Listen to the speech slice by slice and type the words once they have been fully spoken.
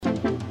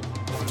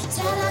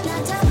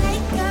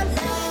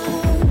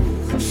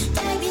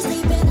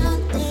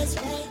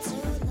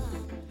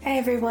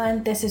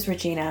everyone, this is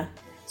Regina.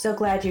 So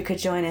glad you could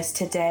join us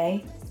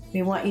today.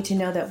 We want you to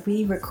know that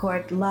we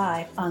record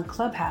live on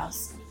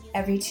Clubhouse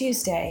every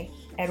Tuesday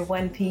at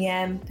 1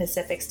 p.m.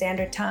 Pacific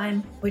Standard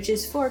Time, which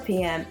is 4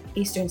 p.m.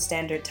 Eastern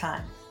Standard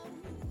Time.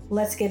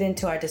 Let's get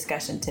into our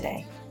discussion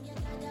today.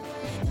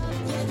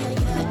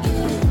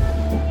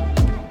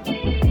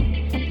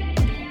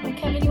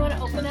 Kevin, you want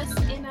to open us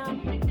in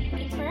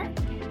prayer?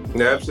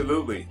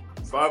 Absolutely.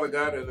 Father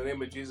God, in the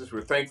name of Jesus,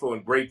 we're thankful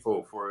and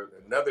grateful for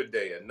another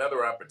day,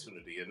 another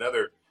opportunity,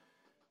 another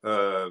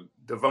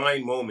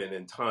divine moment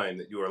in time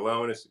that you are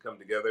allowing us to come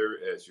together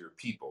as your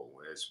people,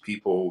 as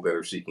people that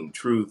are seeking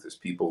truth, as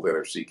people that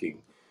are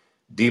seeking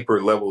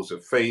deeper levels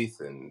of faith.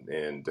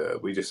 And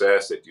we just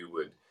ask that you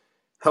would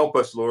help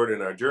us, Lord,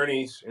 in our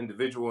journeys,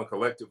 individual and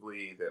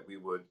collectively, that we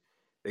would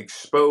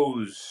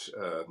expose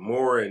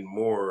more and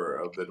more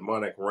of the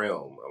demonic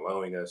realm,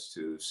 allowing us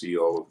to see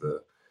all of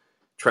the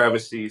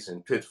travesties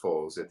and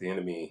pitfalls that the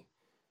enemy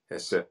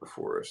has set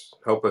before us.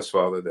 Help us,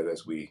 Father, that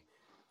as we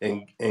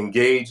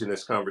engage in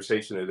this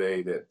conversation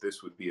today, that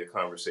this would be a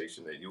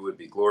conversation that you would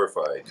be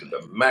glorified to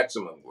the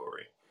maximum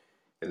glory,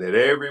 and that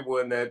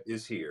everyone that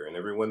is here and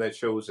everyone that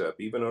shows up,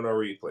 even on our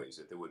replays,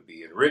 that they would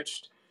be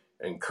enriched,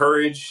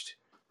 encouraged,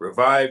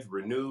 revived,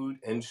 renewed,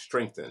 and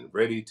strengthened,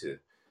 ready to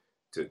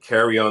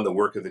carry on the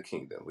work of the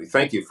kingdom. We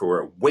thank you for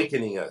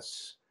awakening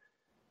us,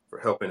 for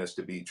helping us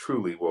to be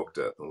truly woke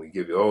up. And we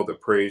give you all the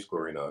praise,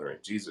 glory, and honor in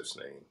Jesus'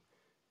 name.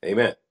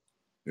 Amen.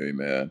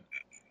 Amen.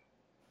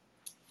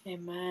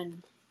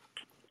 Amen.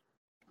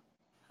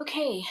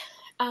 Okay.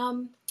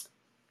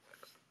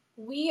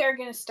 We are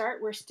going to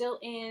start. We're still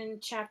in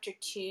chapter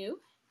 2.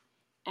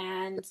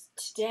 And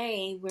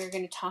today we're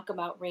going to talk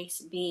about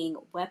race being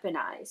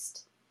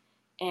weaponized.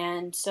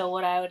 And so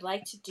what I would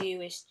like to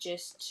do is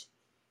just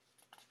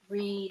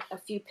read a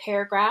few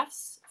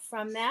paragraphs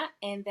from that,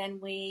 and then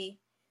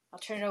I'll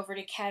turn it over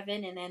to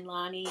Kevin and then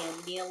Lonnie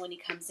and Neil when he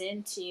comes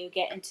in to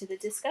get into the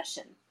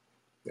discussion.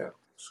 Yeah,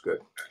 it's good.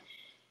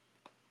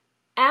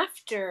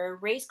 After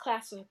race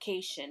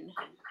classification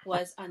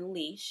was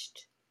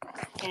unleashed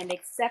and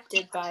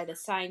accepted by the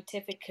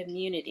scientific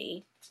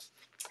community,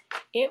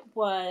 it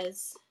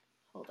was...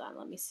 Hold on,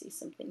 let me see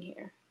something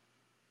here.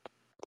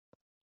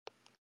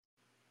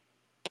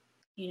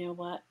 You know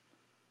what?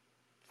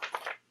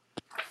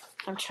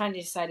 I'm trying to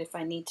decide if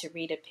I need to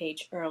read a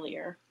page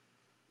earlier.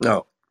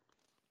 No.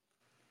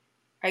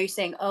 Are you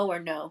saying oh or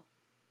no?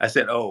 I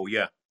said, oh,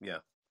 yeah.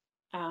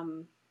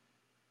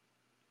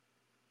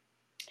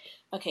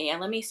 Okay, yeah,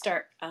 let me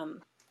start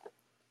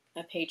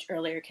a page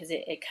earlier because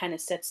it kind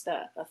of sets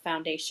the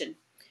foundation.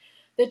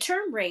 The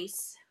term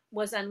race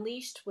was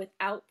unleashed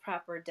without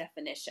proper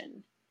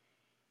definition.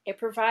 It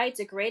provides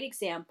a great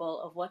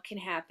example of what can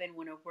happen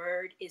when a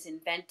word is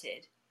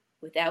invented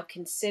without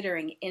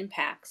considering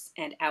impacts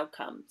and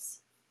outcomes.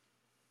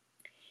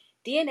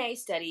 DNA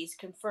studies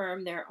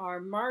confirm there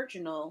are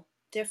marginal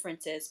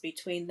differences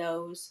between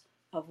those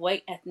of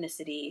white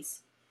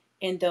ethnicities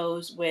and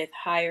those with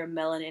higher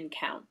melanin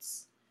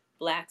counts,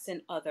 blacks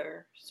and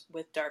others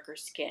with darker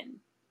skin.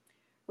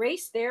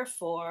 Race,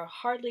 therefore,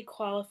 hardly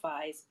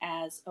qualifies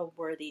as a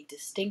worthy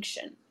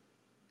distinction.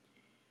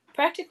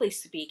 Practically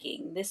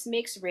speaking, this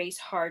makes race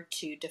hard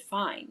to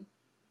define.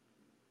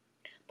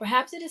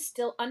 Perhaps it is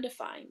still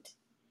undefined.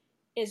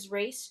 Is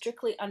race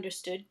strictly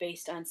understood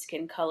based on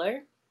skin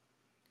color?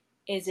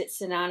 Is it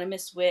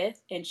synonymous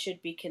with and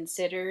should be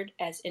considered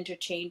as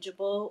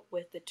interchangeable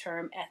with the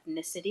term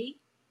ethnicity?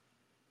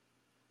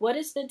 What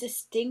is the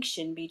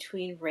distinction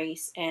between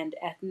race and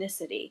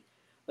ethnicity?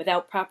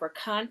 Without proper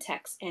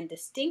context and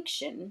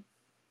distinction,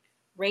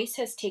 race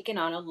has taken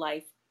on a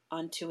life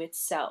unto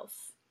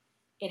itself.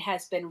 It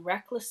has been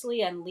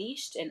recklessly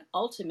unleashed and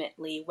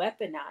ultimately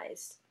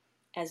weaponized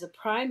as a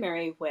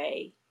primary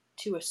way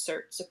to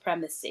assert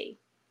supremacy.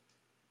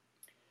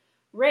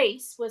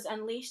 Race was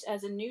unleashed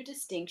as a new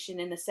distinction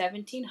in the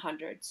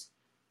 1700s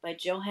by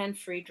Johann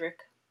Friedrich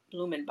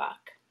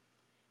Blumenbach,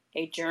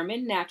 a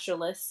German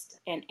naturalist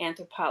and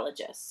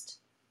anthropologist.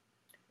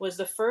 Was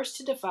the first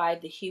to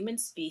divide the human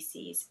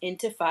species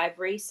into 5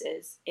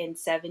 races in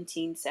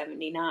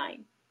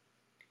 1779.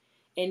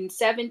 In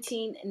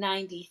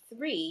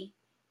 1793,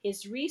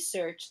 his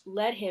research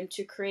led him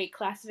to create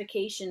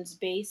classifications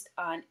based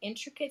on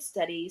intricate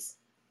studies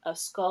of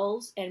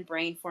skulls and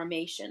brain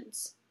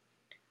formations.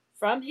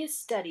 From his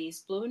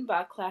studies,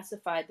 Blumenbach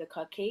classified the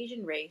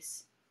Caucasian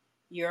race,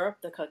 Europe,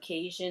 the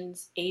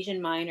Caucasians,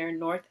 Asian Minor,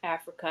 North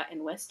Africa,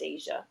 and West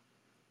Asia,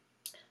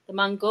 the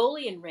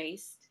Mongolian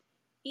race,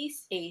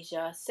 East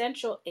Asia,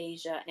 Central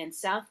Asia, and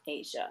South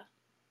Asia,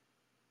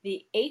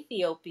 the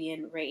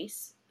Ethiopian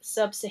race,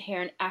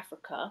 Sub-Saharan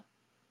Africa,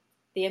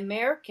 the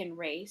American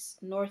race,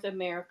 North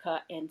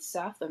America and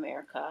South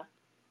America,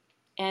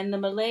 and the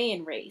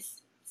Malayan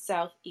race,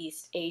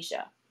 Southeast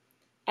Asia.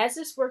 As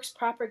this work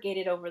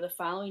propagated over the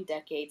following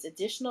decades,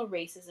 additional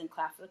races and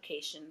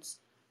classifications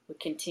would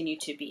continue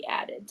to be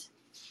added.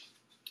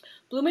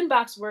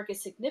 Blumenbach's work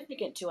is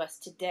significant to us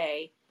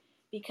today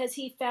because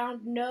he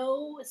found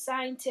no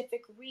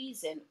scientific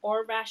reason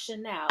or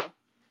rationale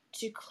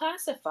to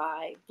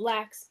classify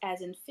blacks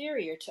as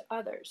inferior to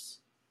others.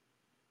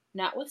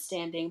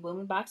 Notwithstanding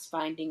Blumenbach's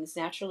findings,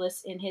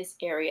 naturalists in his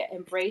area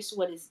embrace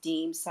what is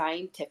deemed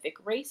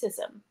scientific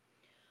racism,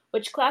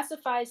 which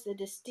classifies the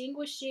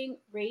distinguishing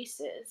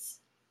races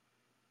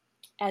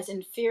as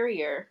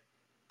inferior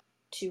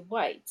to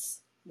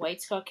whites,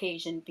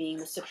 Caucasian being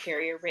the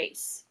superior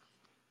race.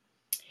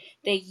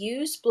 They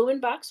used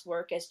Blumenbach's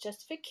work as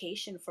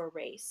justification for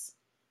race,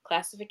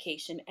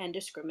 classification, and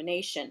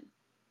discrimination.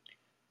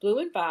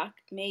 Blumenbach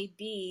may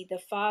be the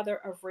father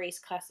of race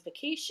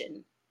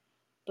classification,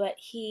 but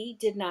he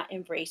did not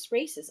embrace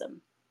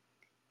racism.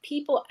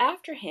 People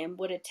after him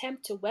would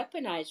attempt to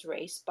weaponize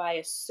race by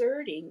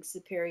asserting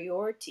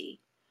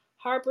superiority,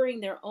 harboring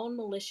their own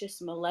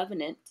malicious,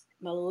 malevolent,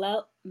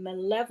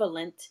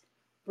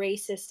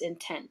 racist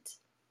intent.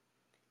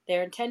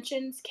 Their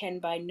intentions can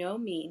by no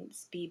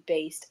means be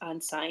based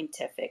on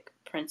scientific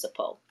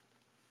principle.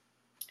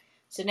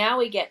 So now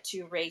we get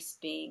to race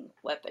being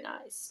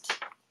weaponized.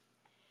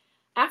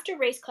 After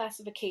race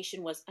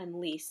classification was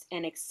unleashed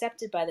and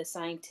accepted by the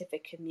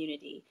scientific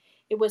community,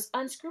 it was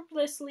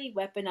unscrupulously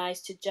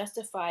weaponized to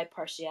justify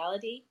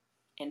partiality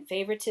and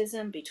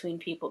favoritism between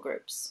people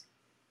groups.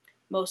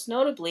 Most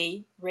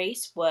notably,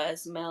 race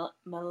was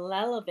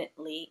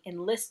malevolently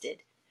enlisted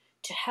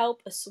to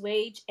help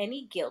assuage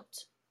any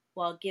guilt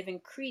while giving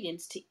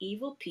credence to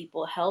evil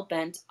people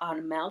hell-bent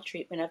on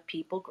maltreatment of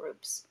people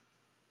groups,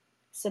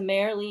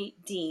 summarily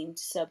deemed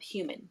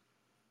subhuman.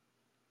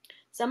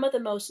 Some of the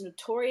most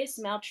notorious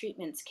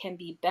maltreatments can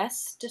be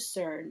best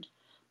discerned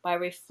by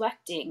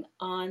reflecting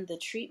on the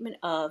treatment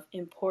of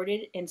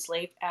imported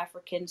enslaved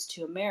Africans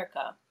to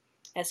America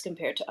as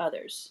compared to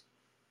others.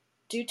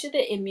 Due to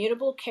the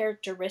immutable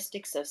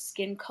characteristics of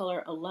skin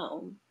color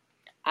alone,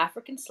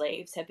 African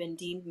slaves have been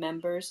deemed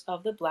members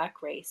of the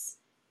black race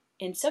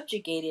and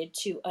subjugated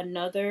to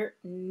another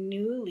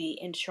newly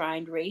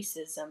enshrined race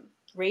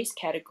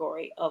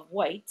category of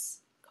whites,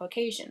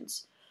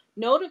 Caucasians.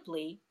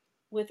 Notably,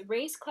 with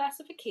race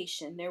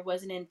classification, there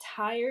was an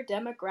entire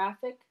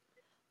demographic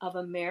of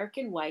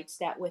American whites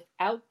that,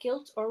 without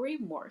guilt or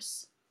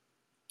remorse,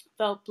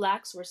 felt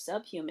blacks were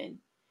subhuman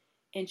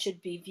and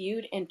should be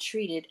viewed and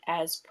treated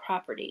as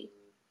property.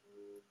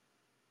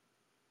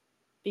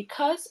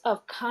 Because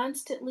of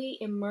constantly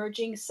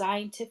emerging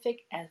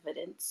scientific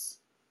evidence,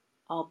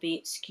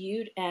 albeit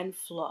skewed and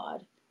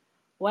flawed,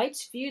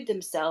 whites viewed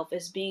themselves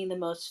as being the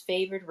most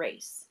favored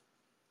race.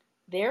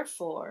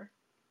 Therefore,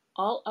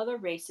 all other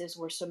races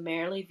were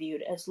summarily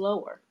viewed as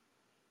lower,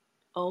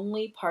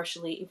 only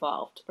partially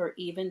evolved, or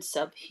even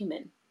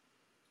subhuman.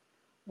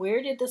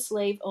 Where did the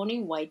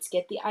slave-owning whites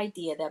get the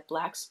idea that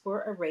blacks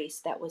were a race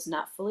that was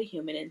not fully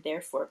human and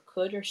therefore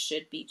could or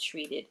should be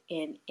treated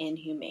in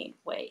inhumane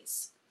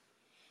ways?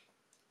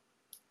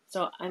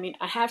 So, I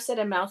have said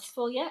a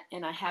mouthful yet,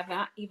 and I have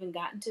not even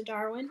gotten to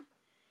Darwin.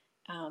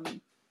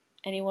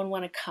 Anyone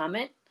want to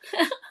comment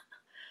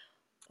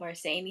or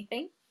say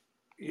anything?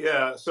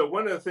 Yeah. So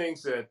one of the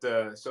things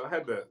that so I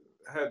had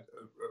a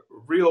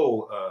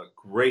real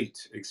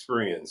great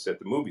experience at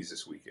the movies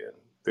this weekend.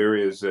 There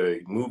is a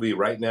movie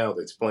right now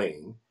that's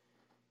playing.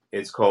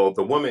 It's called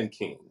The Woman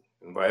King,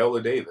 and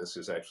Viola Davis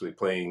is actually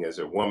playing as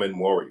a woman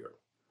warrior.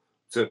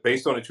 It's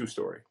based on a true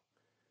story.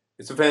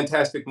 It's a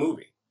fantastic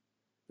movie.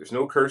 There's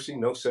no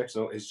cursing, no sex,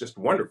 no. It's just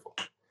wonderful.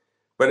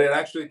 But it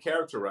actually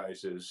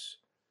characterizes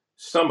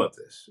some of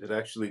this. It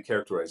actually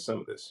characterizes some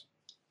of this.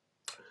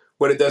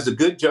 What it does a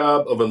good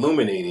job of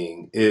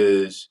illuminating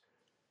is,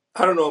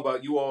 I don't know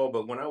about you all,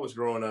 but when I was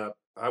growing up,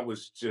 I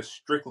was just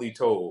strictly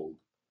told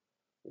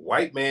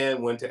white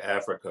man went to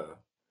Africa,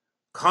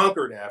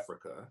 conquered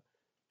Africa,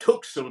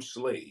 took some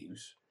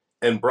slaves,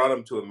 and brought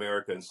them to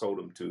America and sold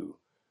them to,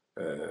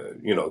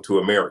 to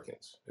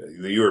Americans,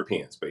 the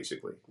Europeans,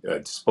 basically,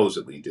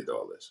 supposedly did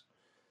all this.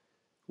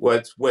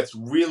 What's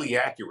really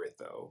accurate,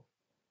 though,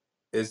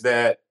 is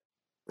that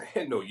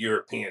no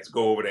Europeans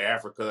go over to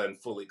Africa and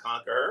fully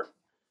conquer her.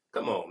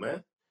 Come on,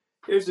 man.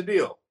 Here's the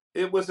deal.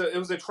 It was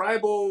a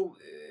tribal.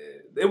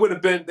 They would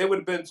have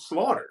been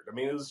slaughtered. I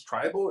mean, it was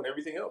tribal and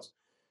everything else.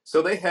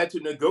 So they had to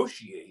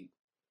negotiate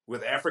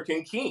with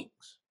African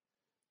kings.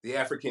 The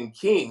African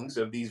kings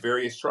of these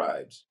various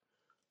tribes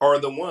are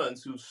the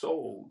ones who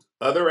sold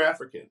other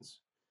Africans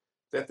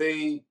that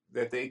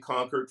they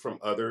conquered from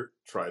other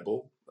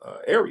tribal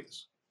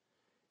areas.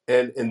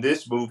 And in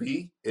this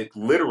movie, it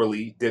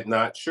literally did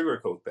not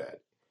sugarcoat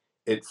that.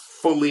 It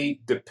fully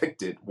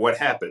depicted what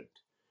happened.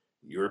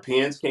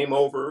 Europeans came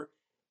over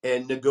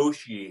and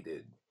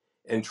negotiated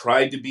and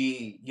tried to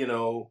be,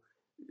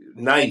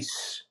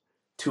 nice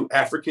to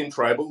African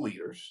tribal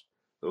leaders.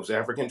 Those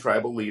African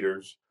tribal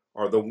leaders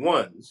are the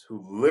ones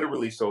who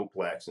literally sold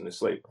blacks into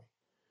slavery.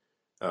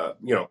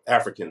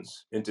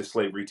 Africans into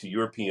slavery to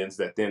Europeans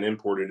that then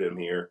imported them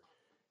here.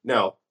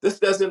 Now, this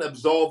doesn't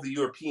absolve the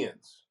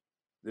Europeans.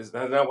 This is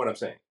not what I'm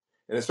saying.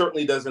 And it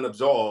certainly doesn't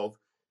absolve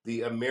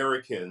the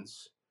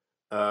Americans,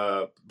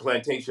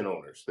 plantation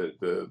owners,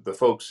 the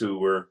folks who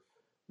were,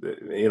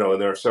 in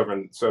their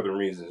southern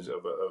regions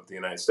of the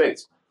United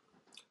States.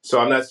 So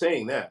I'm not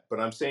saying that, but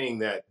I'm saying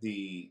that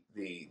the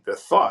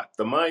thought,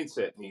 the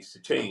mindset needs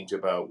to change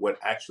about what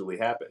actually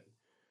happened.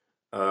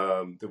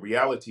 The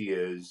reality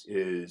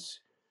is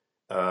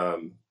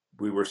um,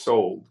 we were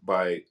sold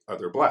by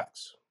other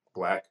blacks,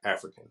 black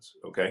Africans.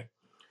 Okay,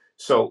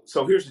 so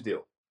here's the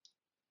deal.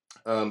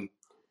 Um,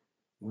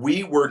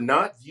 we were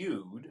not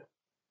viewed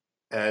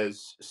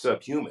as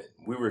subhuman.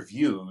 We were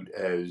viewed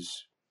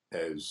as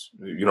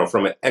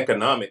from an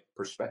economic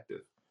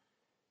perspective.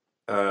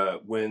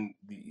 When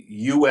the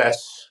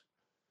U.S.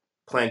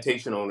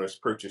 plantation owners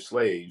purchased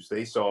slaves,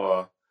 they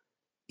saw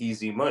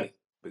easy money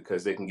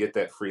because they can get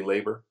that free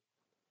labor.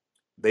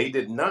 They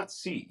did not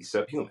see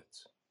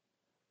subhumans.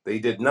 They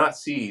did not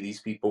see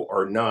these people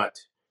are not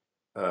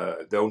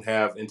don't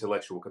have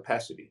intellectual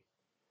capacity.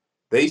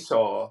 They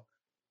saw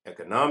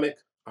economic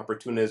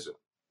opportunism.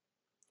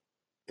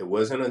 It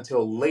wasn't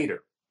until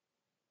later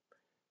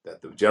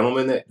that the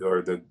gentleman that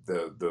or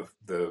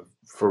the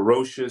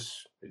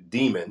ferocious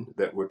demon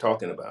that we're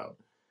talking about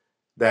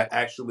that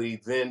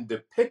actually then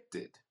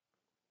depicted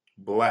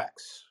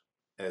blacks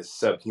as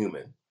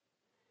subhuman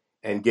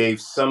and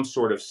gave some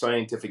sort of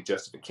scientific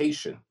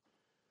justification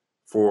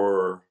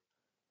for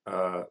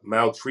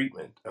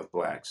maltreatment of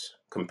blacks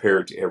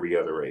compared to every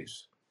other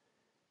race.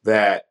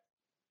 That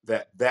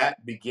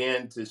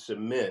began to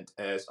cement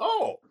as,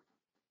 oh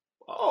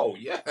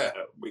yeah,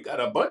 we got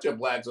a bunch of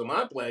blacks on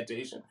my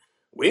plantation.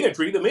 We can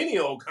treat them any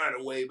old kind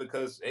of way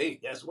because, hey,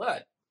 guess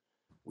what?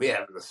 We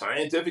have the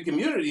scientific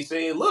community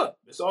saying, look,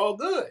 it's all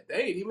good.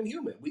 They ain't even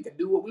human. We can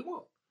do what we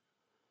want.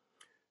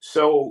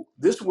 So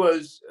this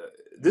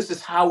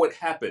is how it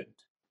happened.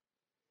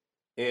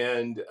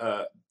 And,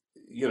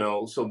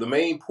 so the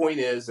main point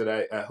is that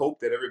I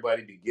hope that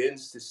everybody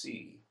begins to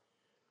see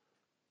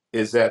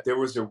is that there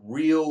was a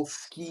real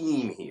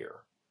scheme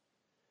here.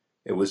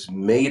 It was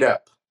made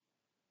up.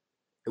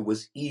 It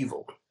was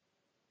evil.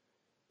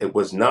 It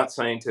was not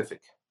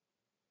scientific.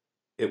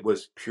 It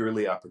was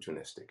purely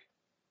opportunistic.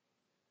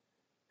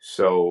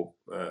 So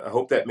I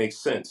hope that makes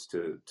sense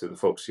to the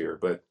folks here.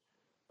 But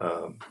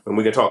and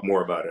we can talk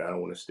more about it. I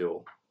don't want to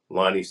steal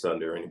Lonnie's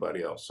thunder or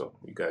anybody else. So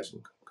you guys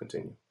can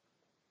continue.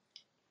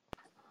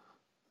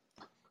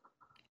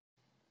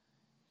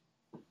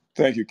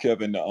 Thank you,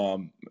 Kevin.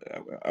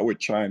 I would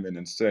chime in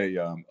and say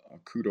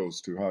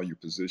kudos to how you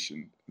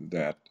positioned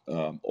that.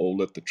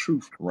 Let the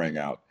truth ring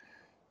out.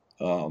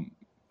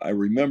 I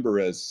remember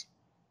as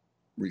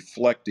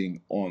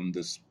reflecting on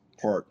this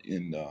part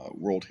in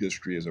world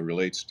history as it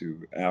relates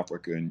to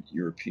Africa and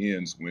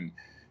Europeans when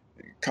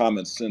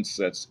common sense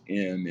sets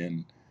in,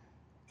 and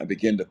I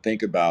begin to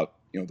think about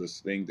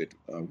this thing that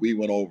we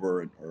went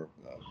over, or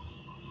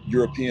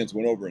Europeans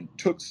went over and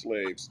took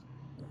slaves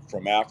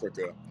from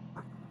Africa,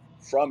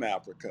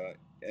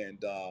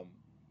 and I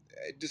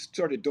just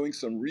started doing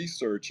some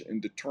research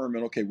and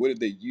determined, okay, what did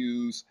they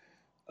use?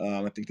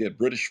 I think they had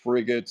British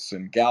frigates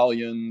and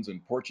galleons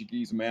and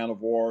Portuguese man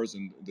of wars,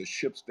 and the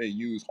ships they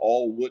used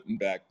all wooden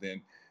back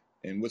then.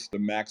 And what's the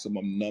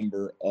maximum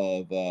number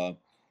of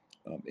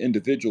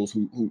individuals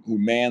who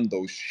manned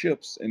those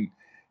ships?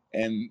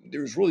 And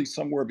there's really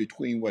somewhere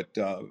between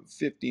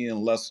 50 and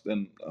less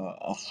than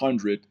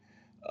 100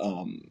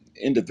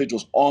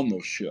 individuals on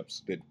those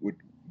ships that would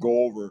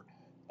go over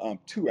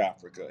to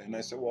Africa. And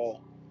I said,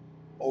 well,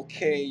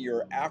 okay,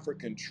 your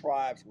African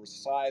tribes were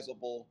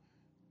sizable,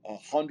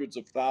 hundreds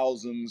of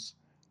thousands.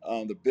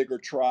 The bigger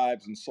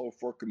tribes and so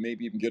forth could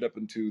maybe even get up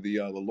into the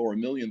lower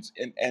millions.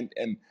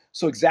 And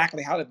so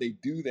exactly how did they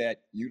do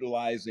that?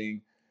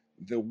 Utilizing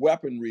the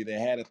weaponry they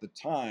had at the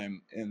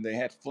time, and they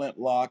had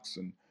flintlocks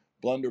and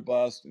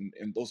blunderbuss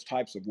and those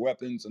types of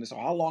weapons. And so,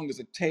 how long does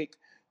it take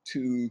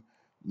to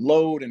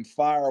load and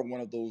fire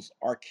one of those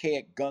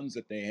archaic guns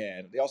that they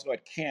had? They also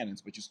had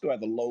cannons, but you still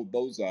had to load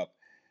those up.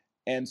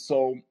 And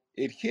so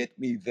it hit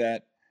me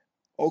that,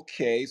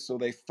 okay, so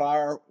they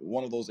fire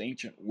one of those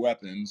ancient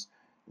weapons.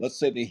 Let's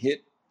say they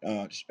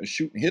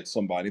shoot and hit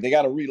somebody. They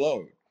got to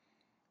reload.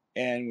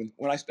 And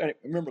when I started,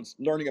 I remember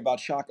learning about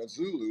Shaka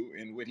Zulu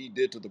and what he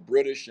did to the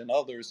British and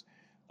others.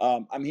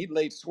 He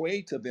laid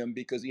sway to them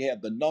because he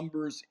had the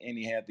numbers and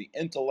he had the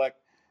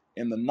intellect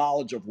and the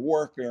knowledge of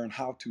warfare and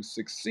how to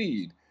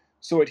succeed.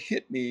 So it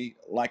hit me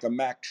like a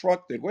Mack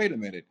truck that, wait a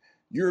minute,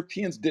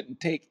 Europeans didn't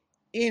take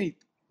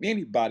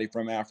anybody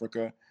from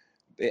Africa.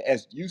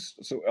 As you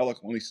so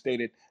eloquently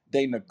stated,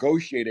 they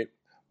negotiated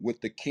with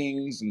the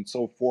kings and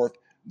so forth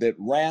that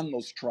ran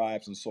those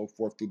tribes and so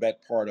forth through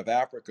that part of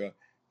Africa,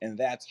 and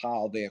that's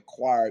how they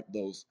acquired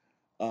those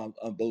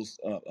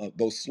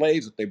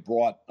slaves that they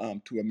brought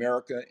to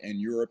America and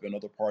Europe and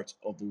other parts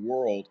of the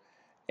world.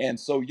 And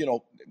so,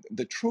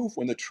 the truth,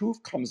 when the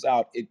truth comes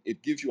out,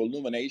 it gives you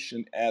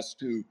illumination as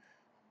to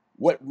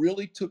what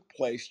really took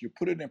place. You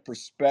put it in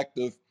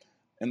perspective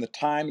and the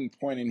time and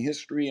point in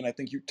history. And I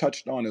think you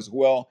touched on as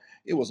well,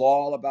 it was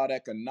all about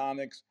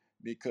economics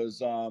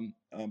because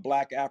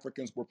Black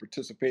Africans were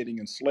participating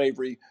in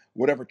slavery.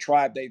 Whatever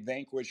tribe they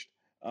vanquished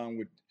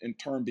would in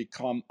turn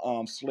become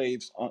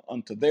slaves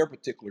unto their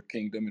particular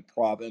kingdom and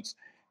province.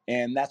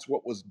 And that's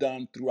what was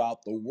done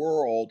throughout the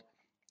world.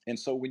 And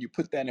so when you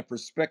put that in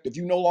perspective,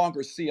 you no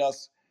longer see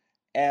us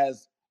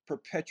as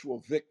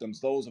perpetual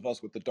victims, those of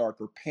us with the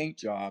darker paint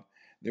job.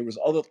 There was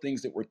other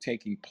things that were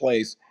taking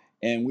place,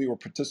 and we were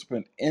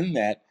participant in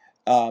that.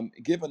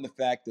 Given the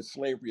fact that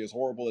slavery, as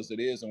horrible as it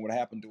is, and what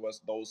happened to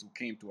us, those who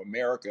came to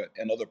America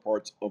and other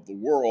parts of the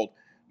world,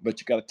 but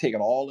you got to take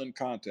it all in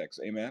context.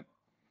 Amen.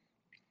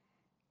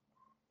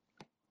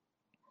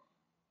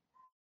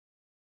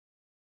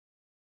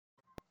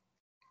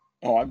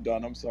 Oh, I'm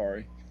done. I'm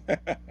sorry.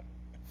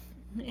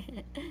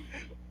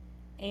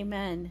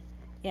 Amen.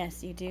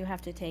 Yes, you do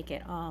have to take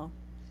it all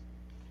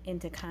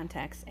into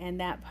context. And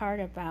that part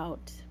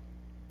about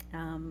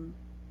um,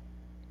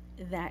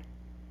 that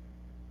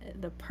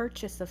the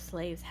purchase of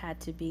slaves had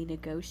to be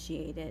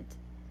negotiated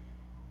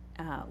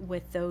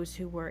with those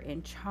who were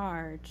in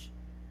charge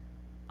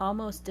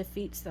almost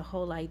defeats the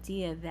whole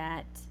idea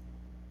that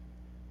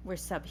we're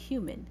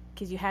subhuman,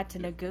 because you had to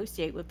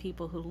negotiate with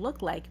people who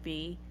look like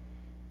me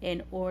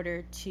in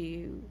order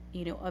to,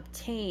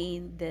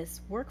 obtain this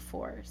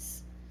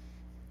workforce.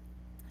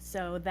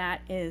 So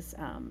that is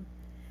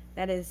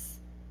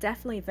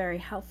definitely very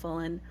helpful.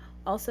 And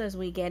also, as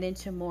we get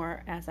into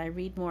more, as I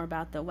read more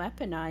about the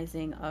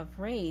weaponizing of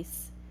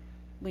race,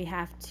 we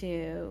have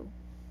to,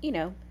 you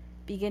know,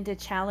 begin to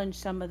challenge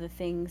some of the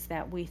things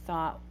that we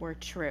thought were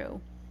true,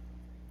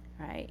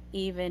 right?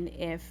 Even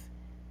if,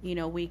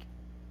 we,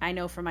 I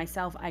know for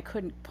myself, I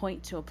couldn't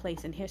point to a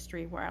place in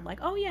history where I'm like,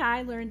 oh yeah,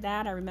 I learned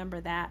that, I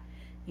remember that,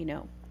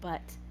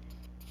 but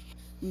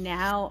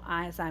now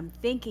as I'm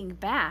thinking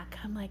back,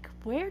 I'm like,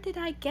 where did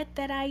I get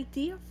that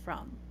idea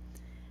from?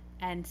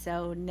 And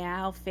so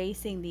now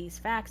facing these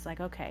facts, like,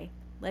 okay,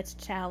 let's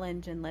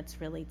challenge and let's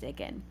really dig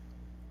in.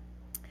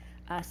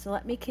 So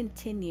let me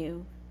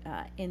continue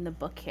in the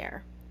book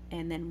here,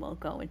 and then we'll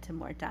go into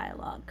more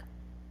dialogue.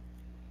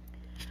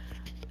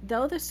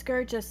 Though the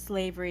scourge of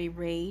slavery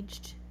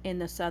raged in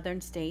the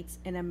southern states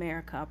in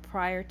America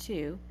prior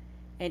to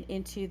and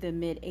into the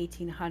mid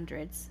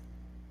 1800s,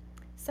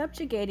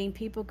 subjugating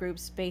people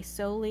groups based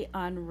solely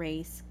on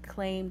race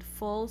claimed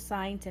full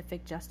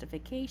scientific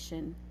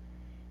justification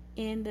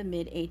in the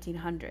mid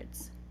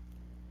 1800s.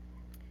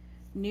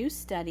 New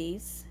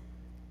studies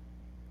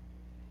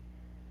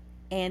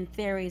and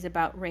theories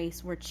about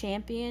race were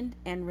championed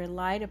and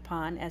relied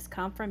upon as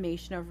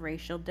confirmation of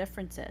racial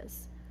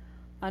differences.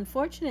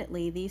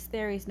 Unfortunately, these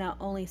theories not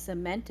only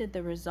cemented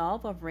the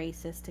resolve of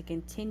racists to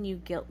continue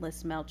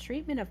guiltless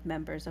maltreatment of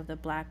members of the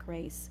black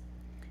race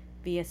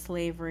via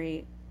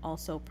slavery,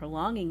 also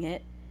prolonging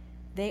it,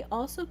 they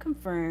also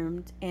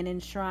confirmed and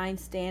enshrined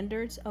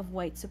standards of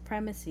white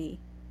supremacy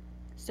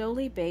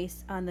solely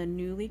based on the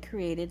newly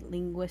created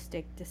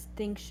linguistic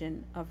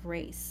distinction of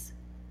race.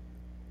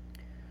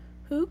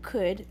 Who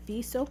could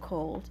be so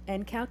cold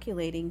and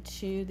calculating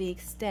to the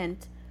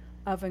extent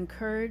of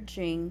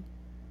encouraging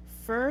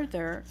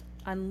further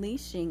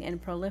unleashing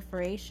and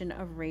proliferation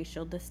of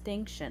racial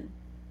distinction?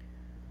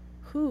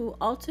 Who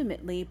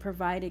ultimately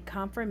provided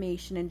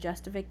confirmation and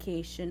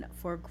justification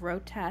for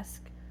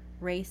grotesque,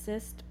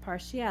 racist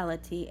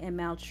partiality and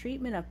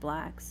maltreatment of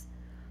blacks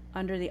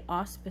under the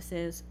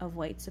auspices of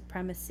white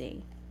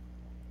supremacy?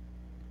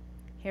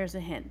 Here's a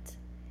hint.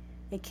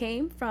 It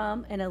came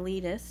from an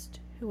elitist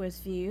who was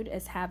viewed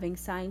as having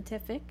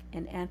scientific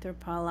and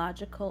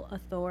anthropological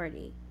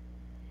authority.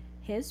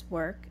 His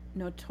work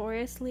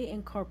notoriously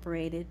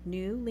incorporated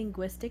new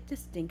linguistic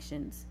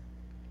distinctions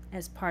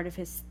as part of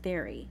his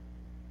theory.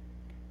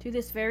 To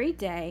this very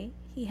day,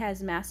 he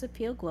has mass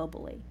appeal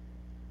globally.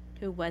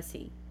 Who was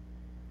he?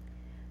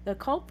 The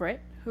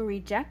culprit who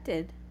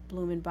rejected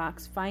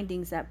Blumenbach's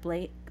findings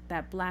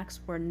that blacks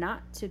were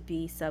not to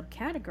be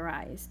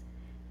subcategorized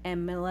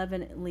and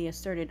malevolently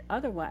asserted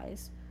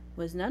otherwise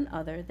was none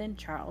other than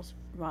Charles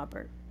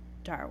Robert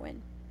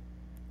Darwin.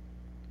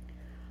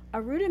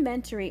 A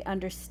rudimentary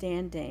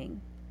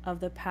understanding of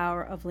the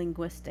power of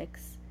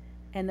linguistics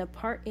and the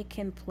part it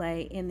can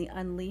play in the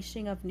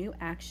unleashing of new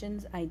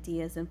actions,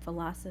 ideas, and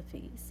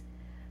philosophies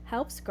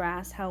helps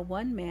grasp how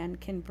one man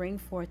can bring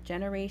forth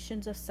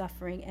generations of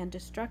suffering and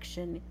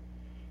destruction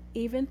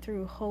even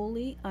through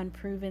wholly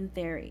unproven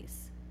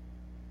theories.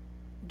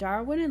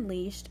 Darwin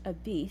unleashed a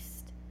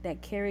beast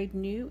that carried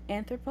new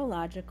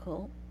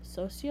anthropological,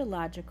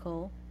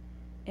 sociological,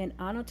 and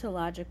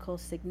ontological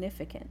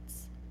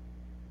significance.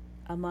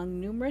 Among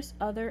numerous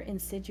other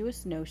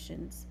insidious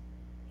notions,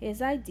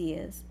 his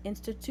ideas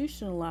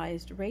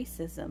institutionalized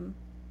racism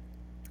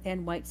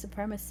and white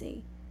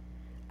supremacy,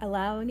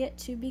 allowing it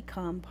to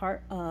become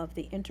part of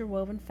the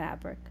interwoven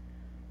fabric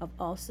of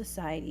all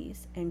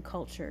societies and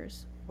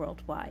cultures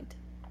worldwide.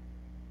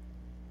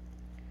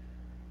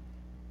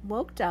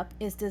 Woked Up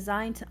is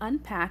designed to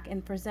unpack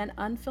and present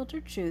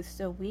unfiltered truth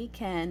so we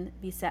can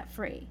be set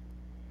free.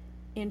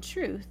 In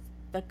truth,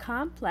 the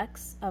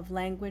complex of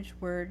language,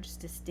 words,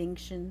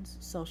 distinctions,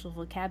 social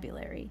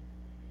vocabulary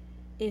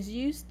is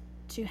used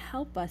to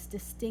help us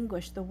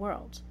distinguish the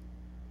world.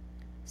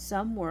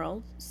 Some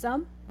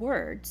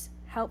words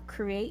help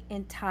create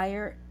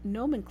entire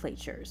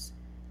nomenclatures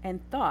and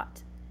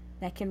thought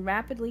that can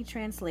rapidly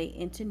translate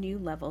into new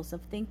levels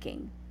of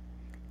thinking.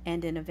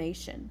 and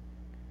innovation.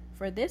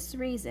 For this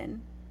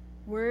reason,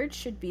 words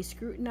should be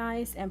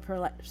scrutinized and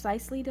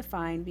precisely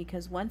defined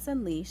because once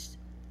unleashed,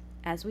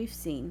 as we've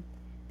seen,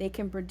 they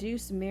can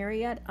produce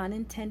myriad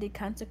unintended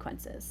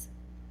consequences.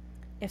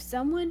 If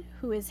someone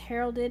who is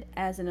heralded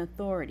as an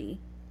authority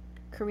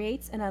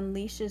creates and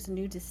unleashes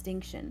new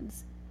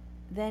distinctions,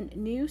 then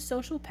new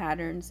social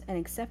patterns and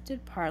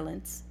accepted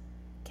parlance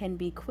can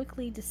be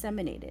quickly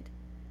disseminated,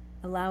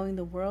 allowing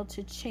the world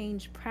to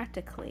change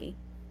practically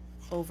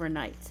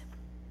overnight.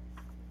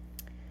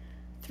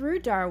 Through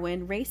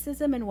Darwin,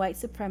 racism and white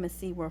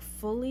supremacy were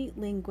fully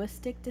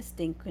linguistic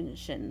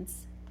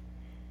distinctions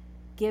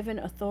given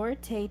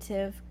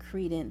authoritative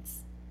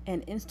credence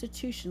and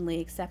institutionally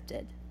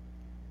accepted.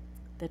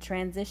 The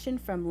transition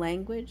from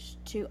language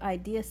to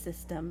idea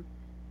system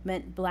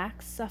meant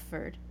blacks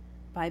suffered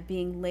by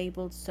being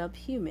labeled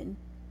subhuman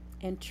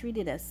and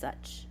treated as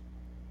such,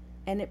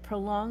 and it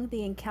prolonged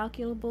the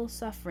incalculable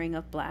suffering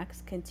of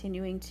blacks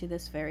continuing to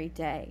this very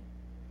day.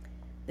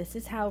 This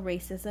is how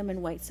racism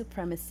and white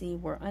supremacy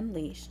were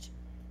unleashed,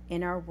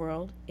 and our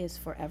world is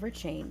forever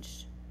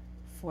changed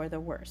for the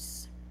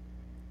worse.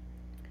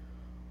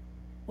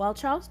 While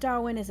Charles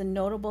Darwin is a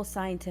notable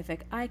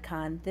scientific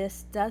icon,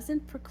 this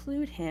doesn't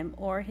preclude him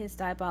or his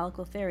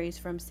diabolical theories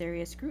from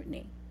serious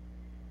scrutiny.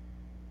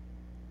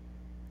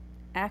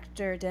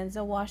 Actor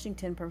Denzel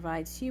Washington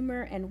provides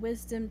humor and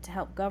wisdom to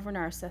help govern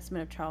our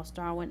assessment of Charles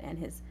Darwin and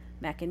his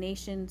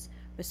machinations.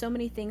 With so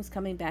many things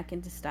coming back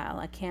into style,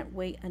 I can't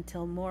wait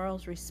until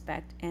morals,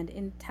 respect, and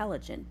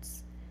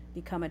intelligence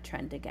become a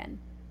trend again.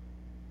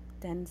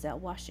 Denzel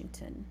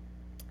Washington.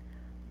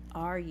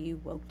 Are you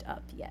woke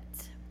up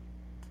yet?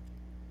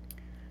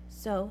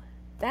 So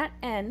that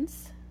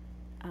ends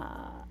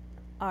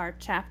our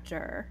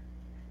chapter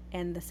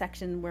and the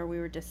section where we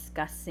were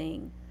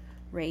discussing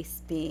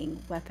race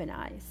being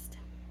weaponized.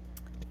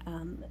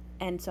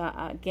 And so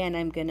again,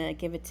 I'm going to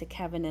give it to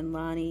Kevin and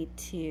Lonnie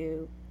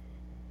to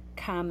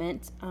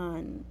comment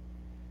on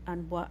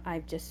what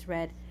I've just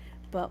read.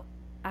 But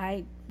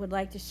I would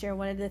like to share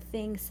one of the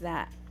things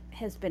that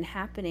has been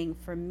happening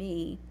for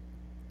me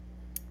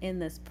in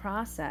this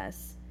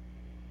process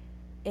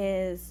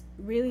is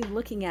really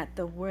looking at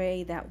the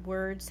way that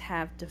words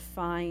have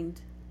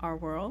defined our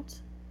world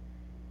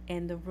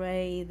and the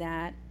way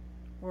that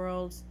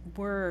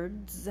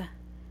words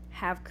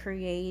have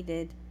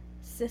created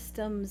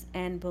systems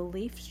and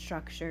belief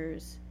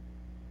structures,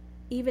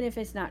 even if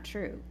it's not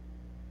true.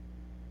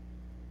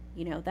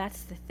 You know,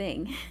 that's the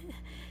thing.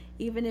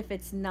 Even if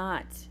it's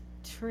not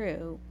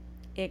true,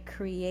 it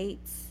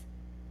creates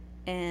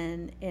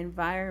an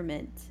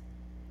environment.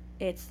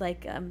 It's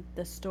like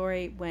the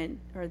story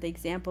or the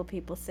example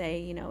people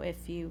say, you know,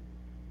 if you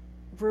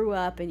grew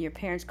up and your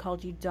parents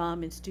called you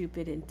dumb and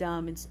stupid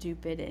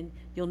and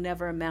you'll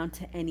never amount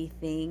to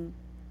anything.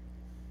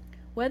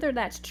 Whether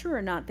that's true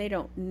or not, they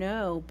don't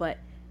know, but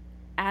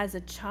as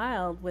a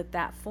child with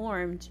that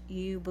formed,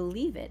 you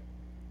believe it.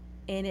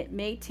 And it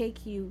may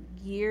take you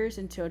years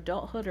into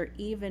adulthood or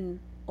even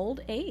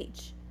old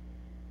age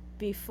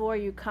before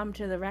you come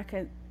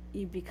to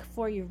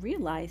before you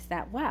realize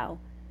that, wow,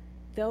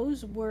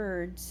 those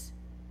words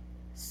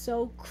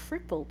so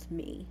crippled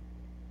me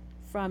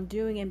from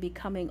doing and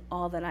becoming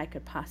all that I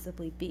could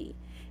possibly be.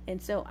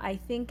 And so I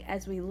think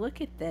as we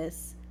look at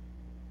this,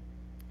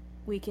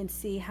 we can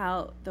see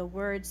how the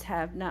words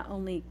have not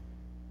only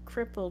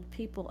crippled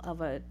people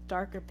of a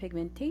darker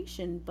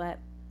pigmentation, but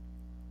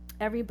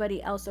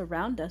everybody else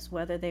around us,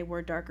 whether they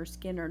were darker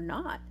skin or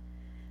not.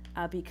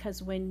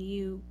 Because when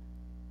you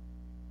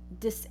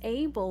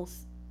disable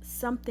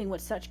something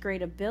with such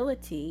great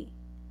ability,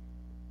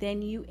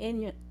 then you,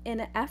 in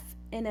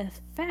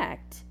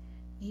effect,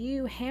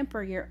 you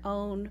hamper your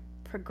own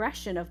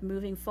progression of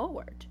moving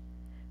forward,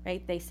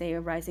 right? They say a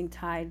rising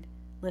tide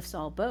lifts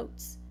all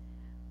boats.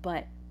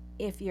 But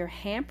if you're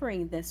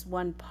hampering this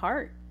one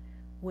part,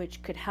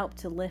 which could help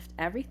to lift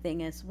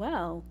everything as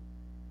well,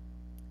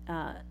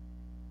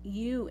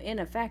 you, in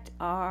effect,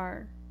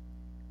 are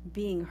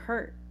being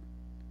hurt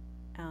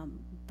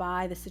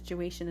by the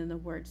situation and the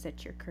words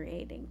that you're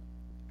creating.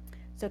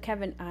 So,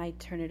 Kevin, I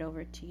turn it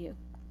over to you.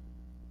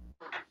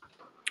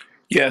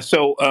 Yeah,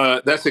 so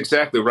that's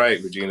exactly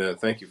right, Regina.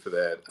 Thank you for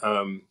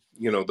that.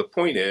 You know, the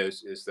point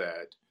is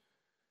that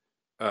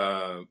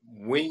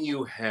when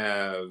you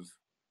have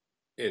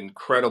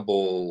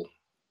incredible,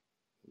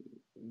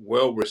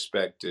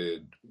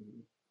 well-respected,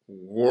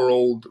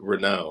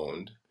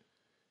 world-renowned,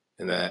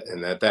 and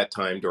at that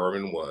time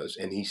Darwin was,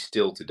 and he's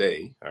still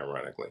today,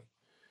 ironically,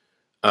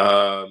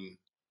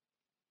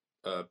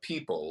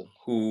 people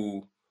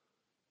who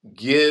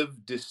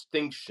give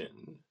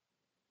distinction,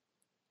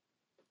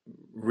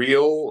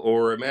 real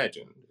or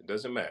imagined, it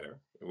doesn't matter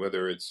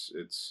whether it's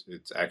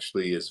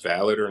actually is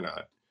valid or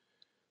not.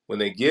 When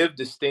they give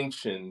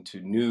distinction to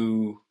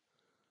new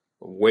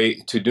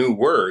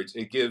words,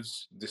 it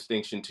gives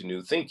distinction to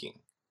new thinking.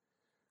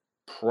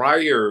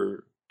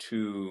 Prior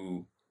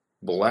to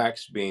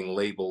blacks being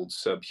labeled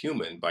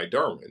subhuman by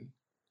Darwin,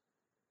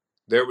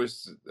 there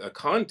was a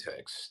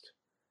context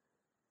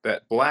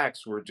that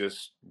blacks were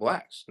just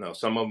blacks. Now,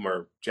 some of them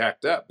are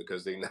jacked up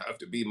because they now have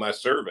to be my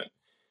servant.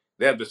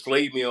 They have to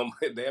slave me on.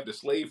 They have to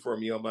slave for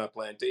me on my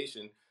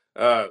plantation.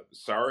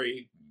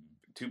 Sorry,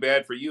 too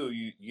bad for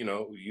you.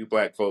 You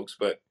black folks.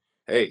 But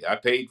hey, I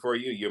paid for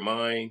you. You're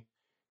mine,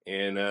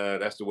 and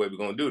that's the way we're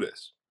gonna do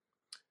this.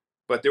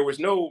 But there was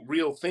no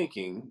real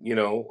thinking,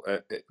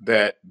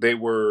 that they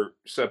were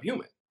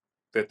subhuman,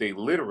 that they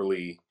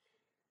literally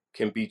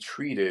can be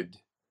treated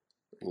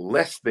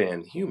less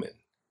than human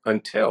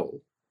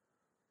until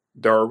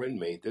Darwin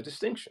made the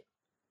distinction.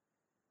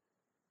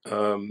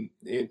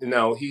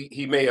 Now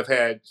he may have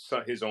had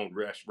his own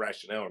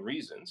rationale and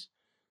reasons,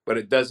 but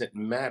it doesn't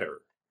matter.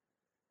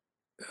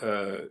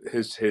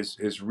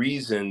 His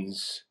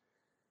reasons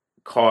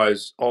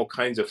cause all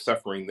kinds of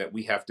suffering that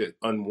we have to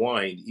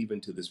unwind even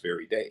to this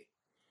very day.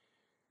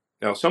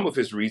 Now, some of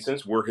his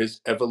reasons were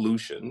his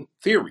evolution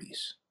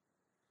theories.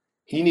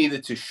 He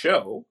needed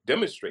to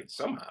demonstrate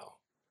somehow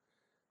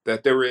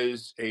that there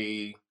is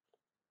a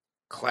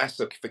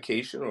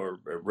classification or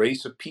a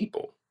race of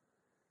people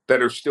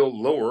that are still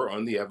lower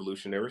on the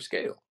evolutionary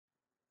scale.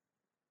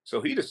 So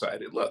he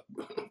decided, look,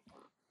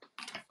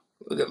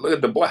 look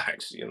at the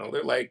blacks.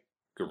 They're like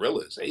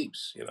gorillas,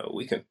 apes.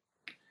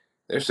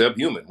 They're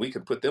subhuman. We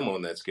can put them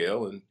on that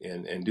scale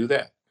and do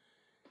that.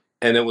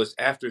 And it was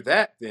after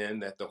that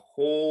then that the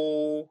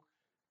whole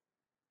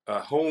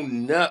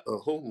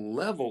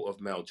level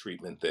of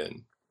maltreatment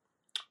then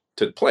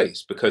took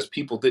place, because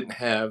people didn't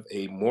have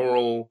a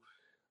moral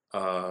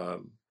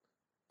um,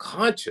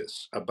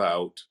 conscious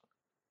about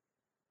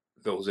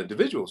those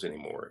individuals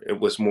anymore. It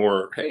was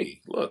more,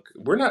 hey, look,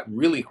 we're not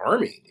really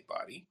harming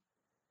anybody.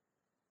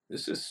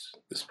 This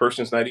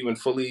person's not even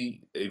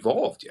fully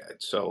evolved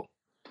yet. So,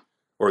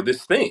 or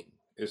this thing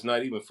is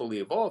not even fully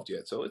evolved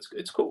yet. So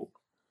it's cool.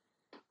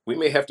 We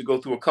may have to go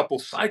through a couple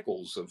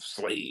cycles of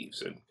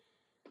slaves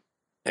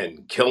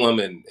and kill them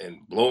and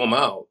blow them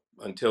out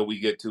until we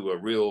get to a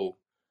real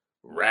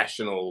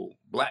rational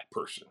black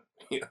person.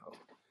 You know,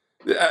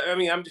 I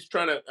mean, I'm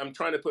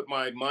trying to put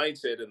my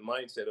mindset in the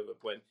mindset of a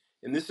plan,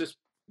 and this is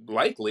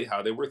likely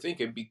how they were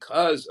thinking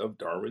because of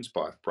Darwin's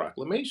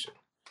proclamation.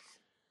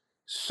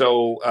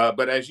 So,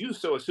 but as you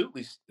so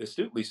astutely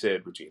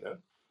said, Regina,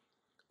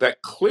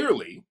 that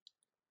clearly,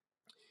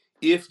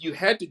 if you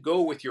had to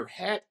go with your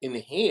hat in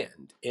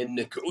hand and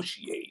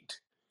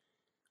negotiate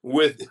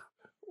with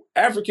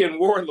African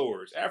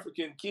warlords,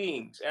 African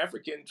kings,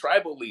 African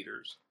tribal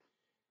leaders,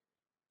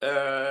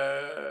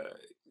 uh,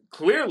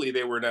 clearly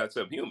they were not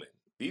subhuman.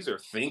 These are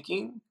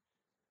thinking,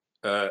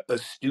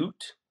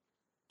 astute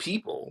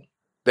people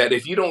that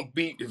if you don't,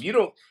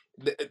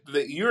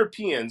 the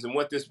Europeans, and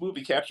what this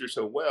movie captures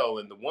so well,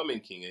 and The Woman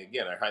King, and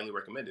again, I highly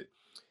recommend it.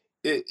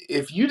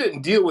 If you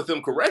didn't deal with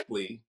them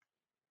correctly,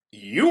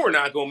 you were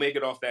not going to make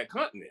it off that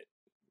continent.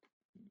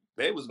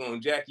 They was going to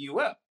jack you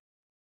up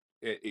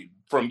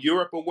from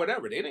Europe or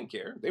whatever. They didn't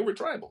care. They were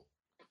tribal.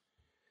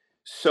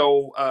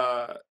 So,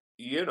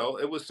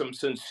 it was some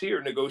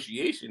sincere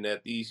negotiation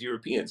that these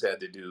Europeans had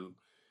to do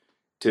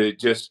to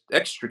just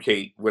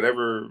extricate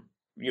whatever,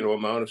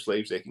 amount of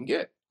slaves they can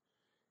get.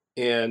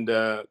 And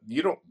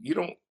you don't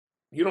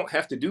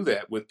have to do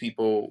that with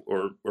people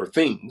or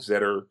things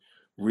that are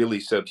really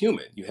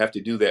subhuman. You have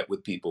to do that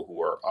with people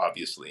who are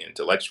obviously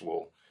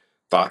intellectual,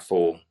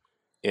 thoughtful,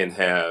 and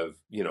have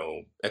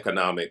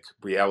economic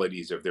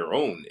realities of their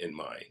own in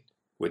mind,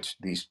 which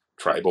these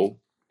tribal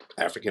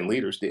African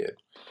leaders did.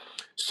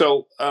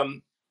 So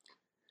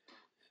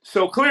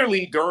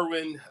clearly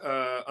Darwin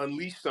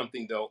unleashed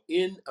something though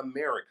in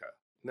America.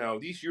 Now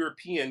these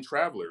European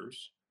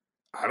travelers,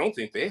 I don't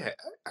think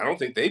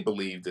they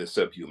believed the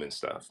subhuman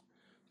stuff.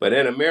 But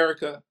in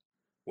America,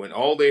 when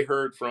all they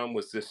heard from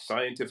was this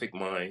scientific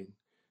mind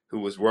who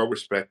was well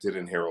respected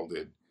and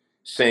heralded,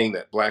 saying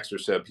that blacks are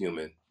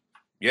subhuman,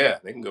 yeah,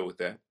 they can go with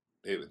that.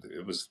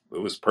 It was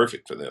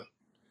perfect for them.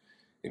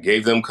 It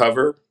gave them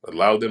cover,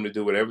 allowed them to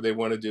do whatever they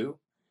want to do,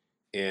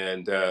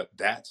 and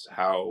that's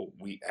how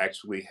we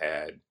actually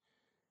had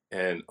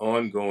an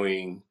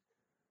ongoing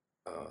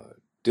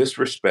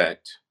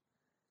disrespect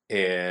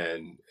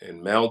and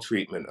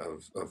maltreatment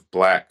of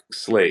black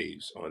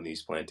slaves on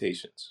these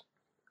plantations.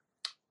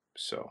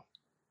 So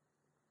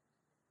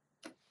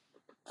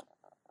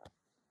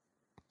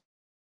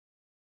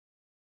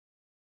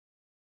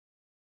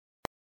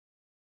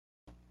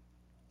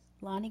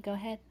Lonnie, go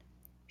ahead.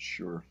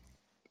 Sure.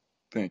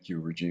 Thank you,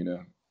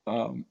 Regina.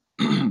 And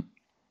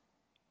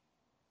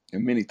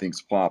many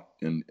things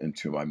popped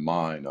into my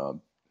mind,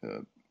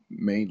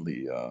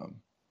 mainly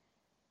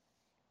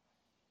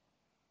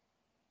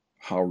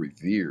how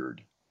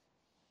revered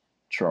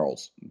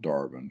Charles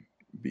Darwin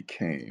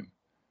became.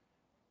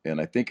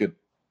 And I think it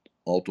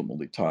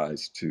ultimately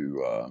ties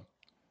to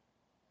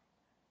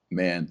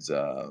man's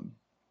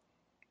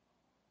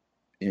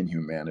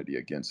inhumanity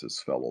against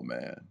his fellow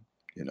man.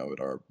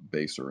 At our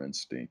baser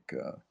instinct,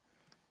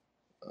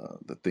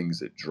 the things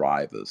that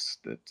drive us,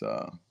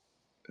 that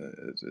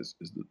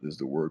as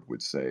the word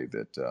would say,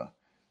 that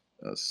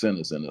sin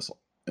is in us,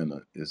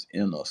 is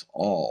in us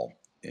all,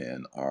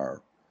 and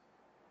our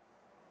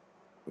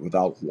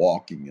without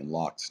walking in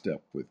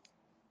lockstep with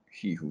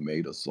He who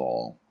made us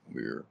all,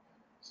 we're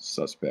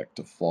suspect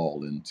to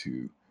fall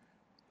into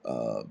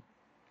uh,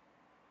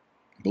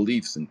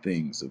 beliefs and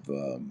things of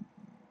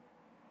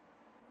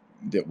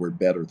that we're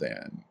better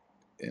than.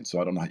 And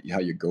so I don't know how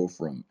you go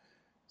from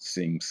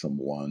seeing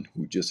someone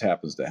who just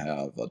happens to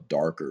have a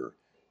darker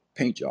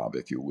paint job,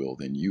 if you will,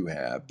 than you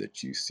have,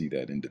 that you see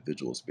that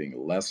individual as being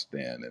less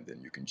than, and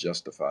then you can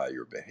justify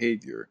your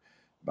behavior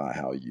by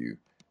how you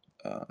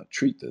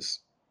treat this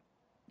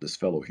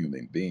fellow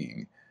human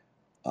being,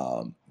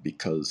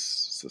 because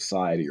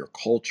society or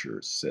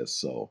culture says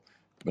so.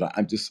 But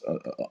I'm just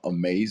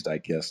amazed, I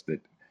guess,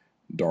 that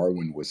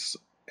Darwin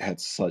had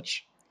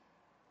such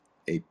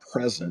a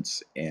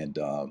presence. And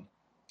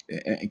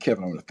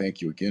Kevin, I want to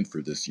thank you again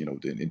for this,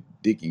 in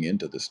digging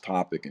into this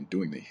topic and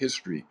doing the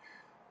history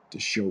to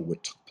show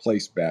what took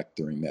place back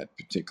during that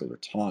particular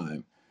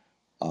time,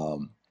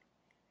 um,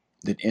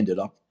 that ended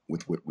up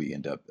with what we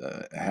end up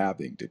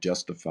having to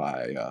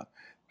justify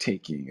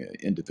taking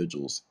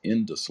individuals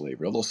into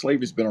slavery. Although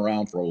slavery's been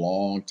around for a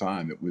long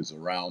time, it was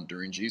around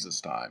during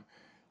Jesus' time,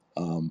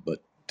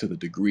 but to the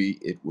degree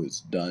it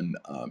was done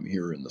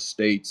here in the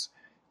States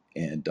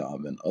and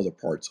in other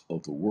parts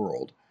of the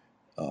world,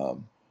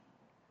 um,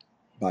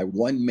 by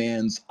one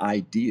man's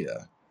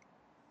idea.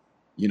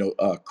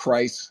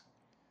 Christ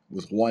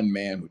was one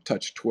man who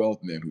touched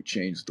 12 men who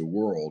changed the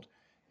world.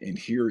 And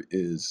here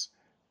is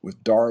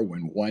with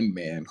Darwin, one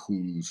man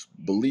whose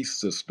belief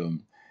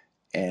system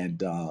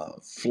and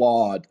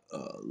flawed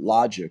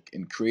logic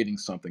in creating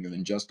something and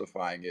then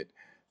justifying it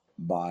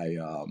by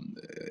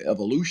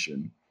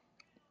evolution,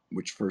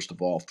 which first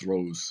of all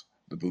throws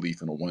the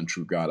belief in a one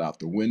true God out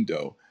the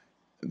window,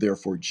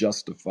 therefore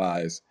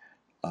justifies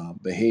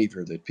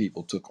behavior that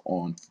people took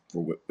on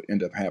for what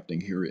ended up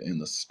happening here in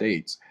the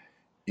States.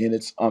 And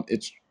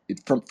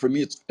for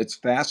me it's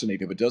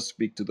fascinating. But it does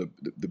speak to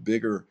the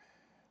bigger,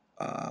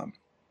 um,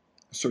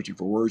 searching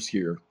for words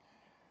here.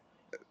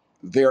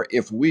 There,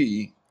 if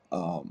we,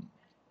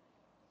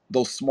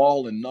 though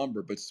small in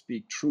number but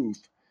speak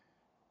truth,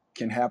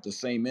 can have the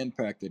same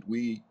impact that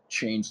we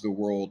change the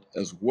world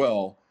as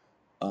well.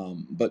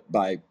 But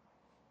by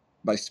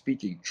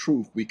speaking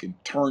truth, we can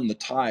turn the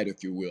tide,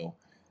 if you will,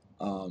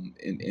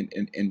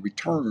 and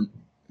return,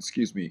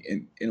 excuse me,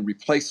 and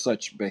replace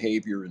such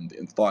behavior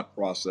and thought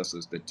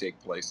processes that take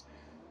place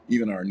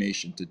even in our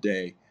nation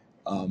today,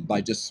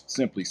 by just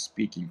simply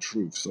speaking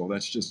truth. So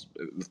that's just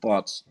the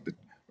thoughts that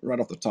right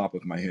off the top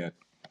of my head.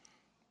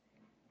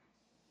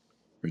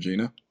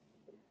 Regina?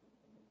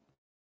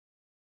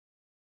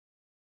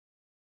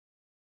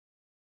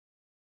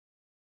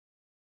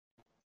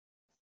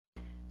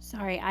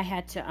 Sorry, I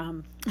had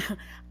to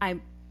I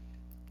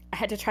I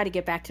had to try to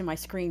get back to my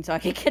screen so I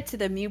could get to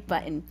the mute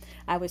button.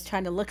 I was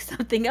trying to look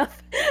something up.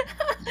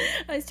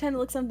 I was trying to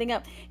look something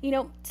up.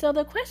 So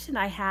the question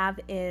I have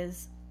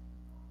is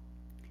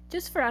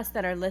just for us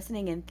that are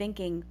listening and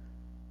thinking,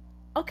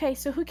 okay,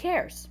 so who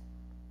cares?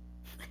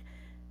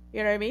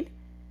 You know what I mean?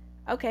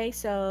 Okay,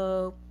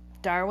 so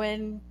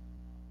Darwin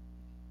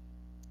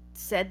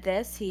said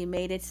this, he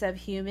made it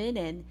subhuman,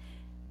 and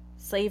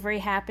slavery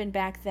happened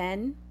back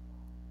then,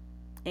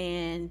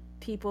 and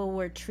people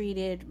were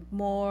treated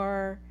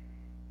more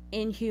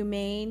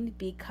inhumane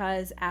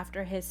because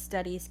after his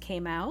studies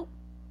came out.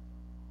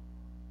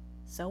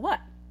 So what?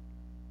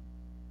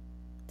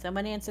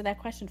 Someone answer that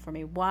question for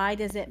me. Why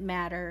does it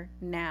matter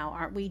now?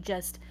 Aren't we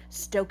just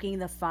stoking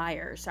the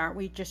fires? Aren't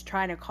we just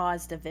trying to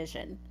cause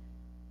division?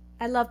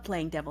 I love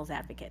playing devil's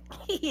advocate.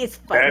 It's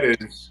fun. That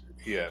is,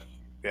 yeah,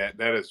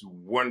 that is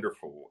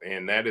wonderful,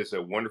 and that is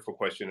a wonderful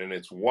question, and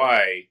it's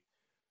why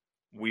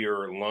we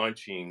are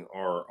launching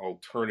our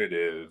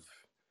alternative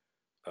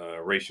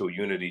racial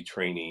unity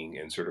training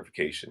and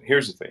certification.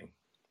 Here's the thing.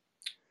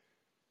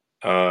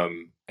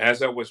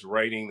 As I was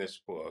writing this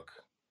book,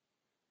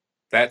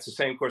 that's the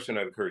same question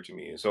that occurred to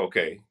me. It's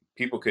okay.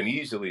 People can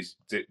easily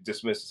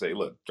dismiss and say,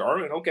 look,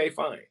 Darwin, okay,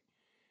 fine.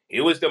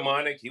 He was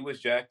demonic. He was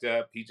jacked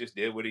up. He just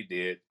did what he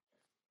did.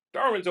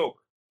 Darwin's over.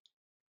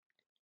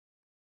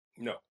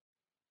 No,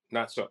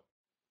 not so.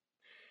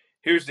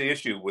 Here's the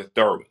issue with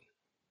Darwin.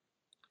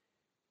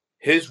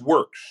 His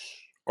works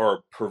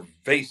are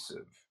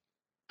pervasive,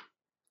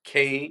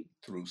 K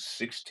through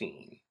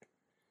 16.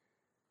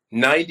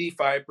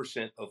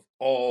 95% of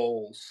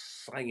all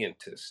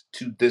scientists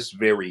to this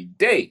very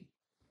day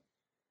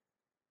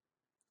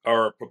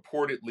are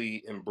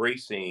purportedly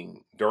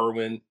embracing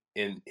Darwin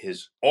in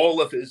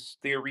all of his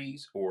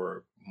theories,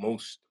 or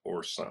most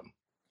or some.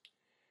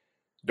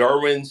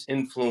 Darwin's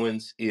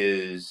influence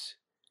is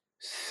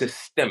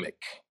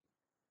systemic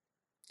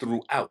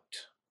throughout.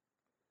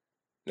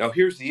 Now,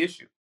 here's the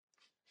issue.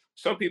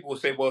 Some people will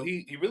say, well,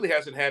 he really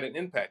hasn't had an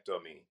impact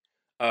on me.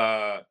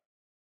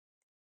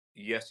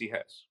 Yes, he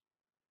has.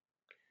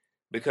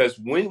 Because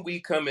when we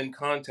come in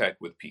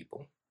contact with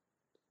people,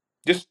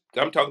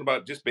 I'm talking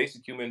about just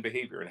basic human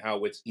behavior and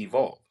how it's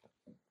evolved.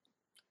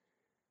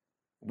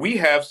 We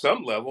have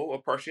some level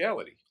of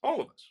partiality,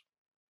 all of us.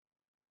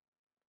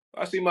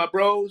 I see my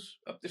bros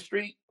up the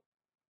street.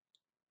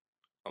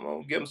 I'm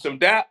gonna give them some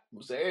dap.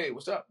 Say, hey,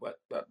 what's up? What?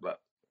 Blah, blah.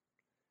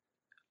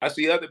 I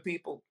see other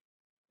people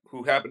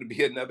who happen to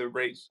be another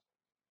race.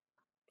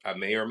 I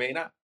may or may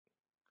not.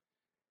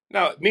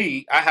 Now,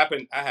 me, I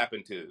happen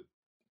to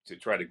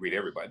try to greet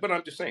everybody, but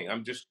I'm just saying,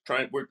 I'm just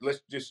trying.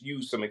 Let's just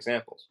use some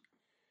examples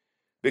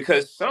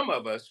because some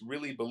of us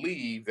really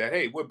believe that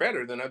hey, we're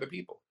better than other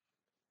people.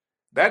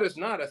 That is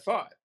not a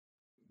thought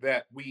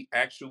that we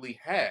actually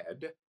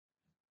had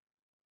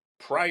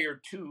prior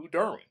to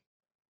Darwin.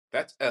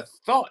 That's a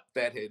thought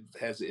that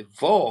has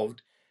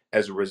evolved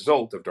as a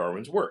result of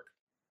Darwin's work.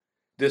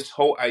 This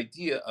whole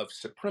idea of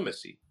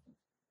supremacy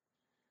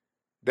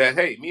that,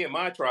 hey, me and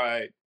my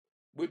tribe,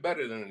 we're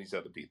better than these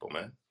other people,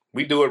 man.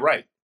 We do it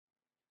right.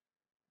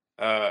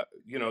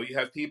 You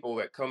have people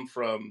that come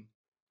from,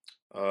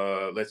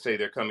 let's say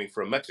they're coming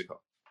from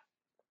Mexico.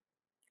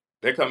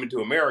 They're coming to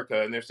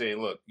America and they're saying,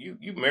 look, you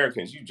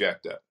Americans, you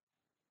jacked up.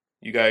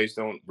 You guys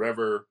don't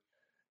rever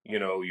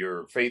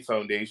your faith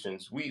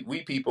foundations. We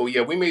people,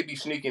 yeah, we may be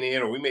sneaking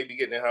in or we may be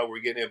getting in how we're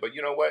getting in, but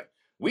you know what?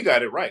 We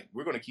got it right.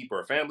 We're going to keep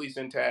our families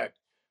intact.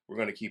 We're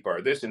going to keep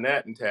our this and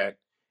that intact,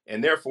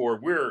 and therefore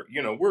we're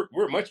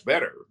much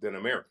better than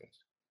Americans.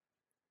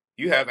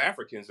 You have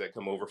Africans that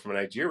come over from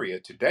Nigeria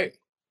today,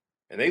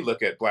 and they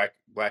look at black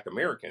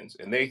Americans,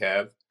 and they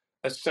have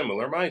a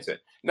similar mindset.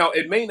 Now,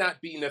 it may not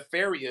be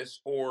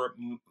nefarious or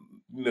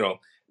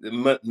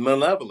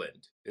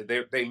malevolent.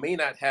 They may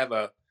not have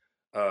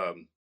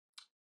um,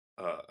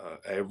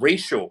 a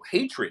racial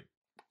hatred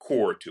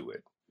core to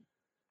it,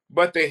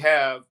 but they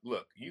have,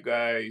 look, you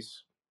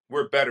guys,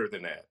 we're better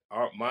than that.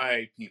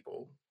 My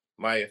people,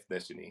 my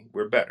ethnicity,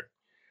 we're better.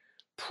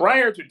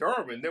 Prior to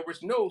Darwin, there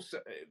was no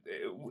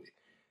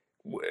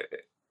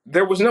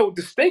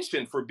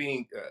distinction for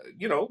being,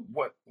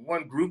 what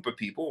one group of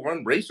people,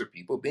 one race of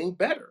people being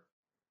better.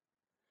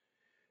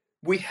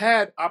 We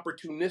had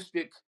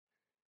opportunistic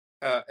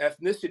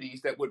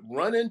ethnicities that would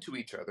run into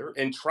each other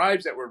and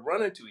tribes that would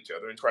run into each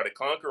other and try to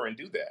conquer and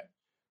do that.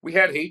 We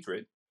had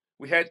hatred,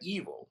 we had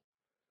evil,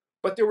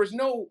 but there was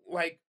no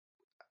like,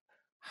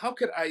 how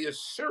could I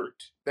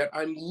assert that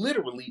I'm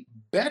literally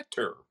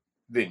better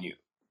than you?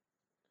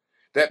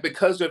 That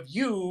because of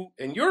you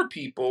and your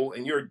people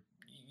and you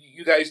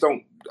guys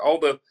don't all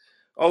the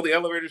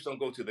elevators don't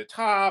go to the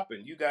top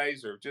and you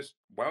guys are just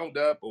wound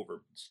up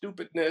over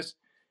stupidness.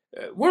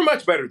 We're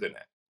much better than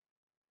that.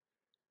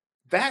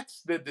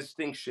 That's the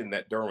distinction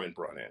that Darwin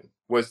brought in,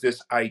 was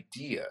this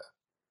idea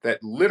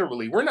that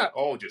literally we're not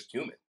all just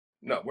human.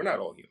 No, we're not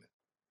all human.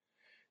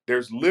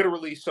 There's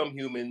literally some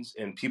humans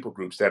and people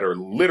groups that are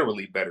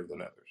literally better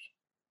than others.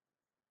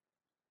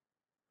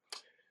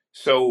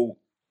 So,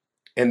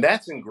 and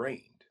that's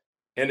ingrained.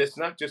 And it's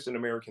not just an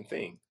American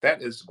thing.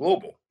 That is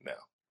global now.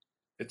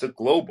 It's a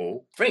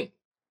global thing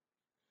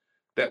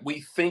that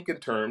we think in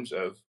terms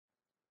of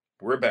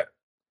we're better,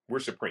 we're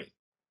supreme.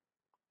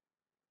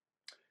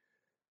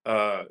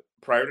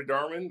 Prior to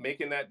Darwin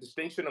making that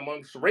distinction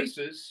amongst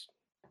races,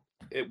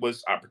 it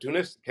was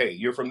opportunistic. Hey,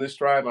 you're from this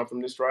tribe, I'm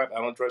from this tribe.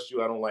 I don't trust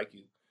you, I don't like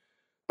you.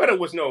 But it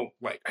was no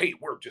like, hey,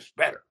 we're just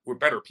better. We're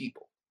better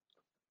people.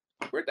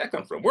 Where'd that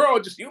come from? We're all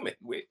just human.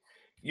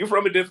 You're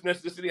from a different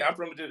ethnicity, I'm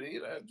from a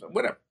different,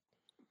 whatever.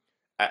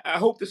 I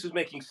hope this is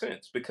making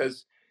sense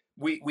because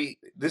we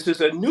this is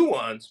a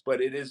nuance,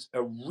 but it is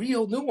a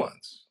real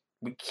nuance.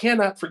 We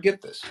cannot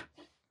forget this.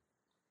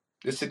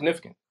 It's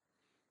significant.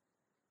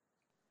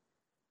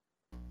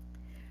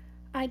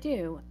 I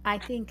do. I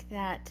think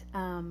that,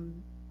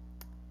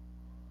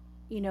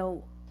 you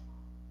know,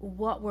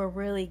 what we're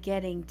really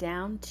getting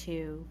down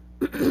to,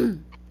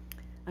 I'm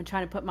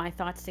trying to put my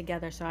thoughts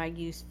together, so I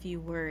use few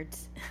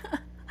words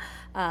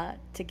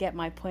to get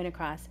my point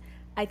across.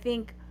 I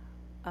think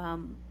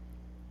um,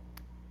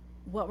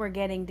 what we're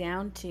getting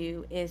down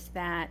to is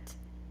that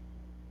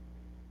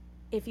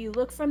if you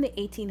look from the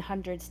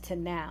 1800s to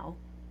now,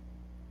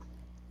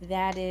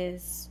 that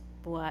is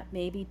what,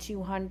 maybe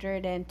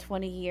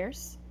 220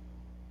 years,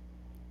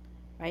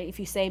 right? If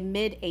you say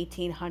mid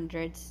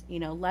 1800s,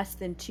 less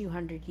than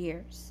 200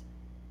 years.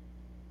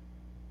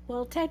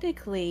 Well,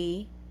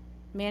 technically,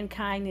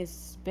 mankind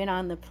has been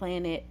on the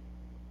planet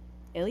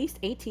at least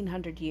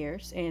 1800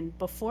 years, and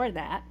before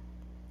that,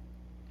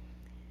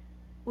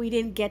 we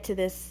didn't get to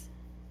this.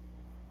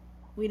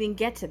 We didn't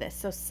get to this.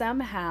 So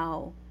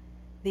somehow,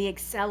 the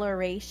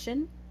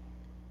acceleration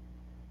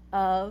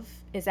of,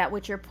 is that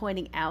what you're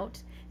pointing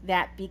out?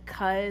 That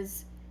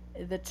because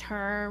the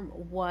term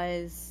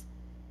was,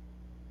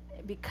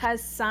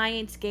 because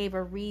science gave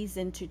a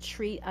reason to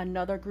treat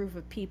another group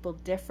of people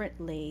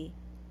differently,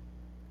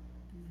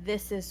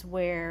 this is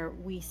where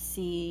we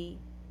see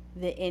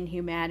the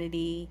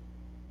inhumanity,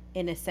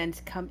 in a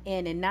sense, come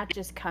in, and not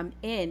just come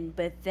in,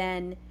 but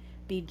then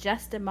be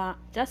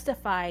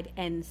justified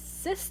and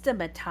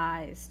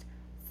systematized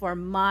for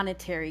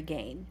monetary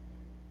gain,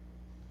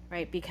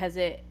 right? Because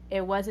it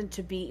wasn't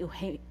to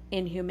be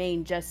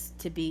inhumane just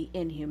to be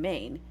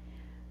inhumane.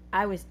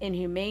 I was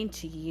inhumane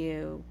to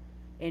you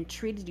and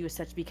treated you as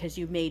such because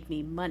you made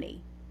me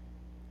money.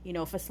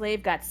 If a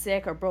slave got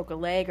sick or broke a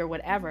leg or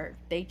whatever,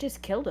 they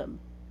just killed him.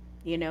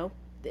 You know,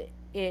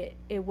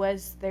 it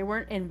was, they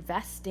weren't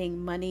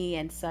investing money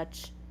and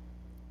such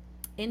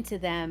into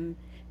them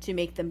to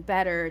make them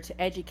better,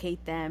 to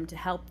educate them, to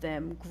help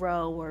them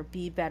grow or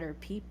be better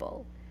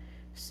people.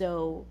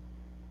 So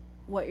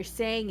what you're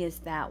saying is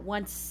that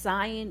once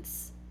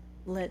science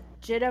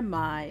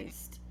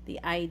legitimized the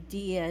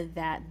idea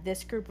that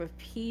this group of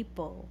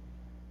people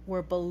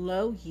were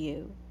below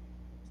you,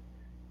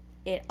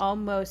 it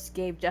almost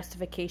gave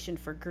justification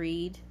for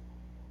greed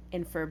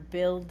and for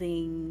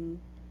building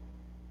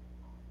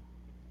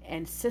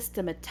and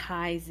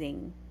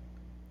systematizing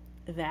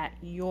that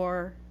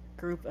your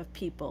group of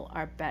people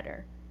are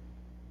better.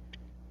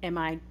 Am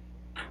I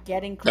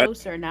getting That,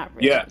 closer? Not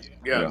yeah, really.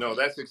 yeah, Yeah. no,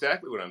 that's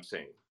exactly what I'm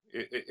saying.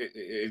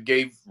 It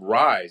gave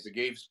rise, it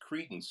gave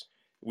credence.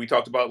 We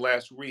talked about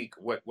last week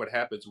what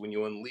happens when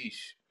you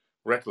unleash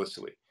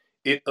recklessly.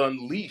 It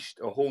unleashed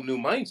a whole new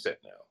mindset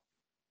now.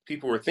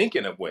 People were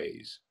thinking of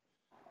ways,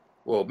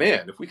 well,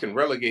 man, if we can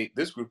relegate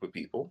this group of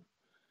people,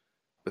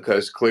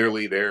 because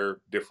clearly they're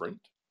different,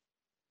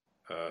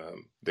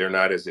 they're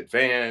not as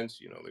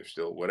advanced, they're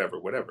still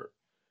whatever.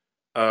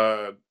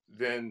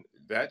 Then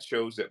that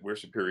shows that we're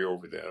superior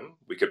over them.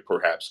 We could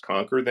perhaps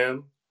conquer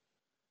them.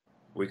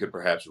 We could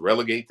perhaps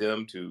relegate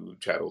them to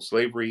chattel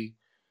slavery.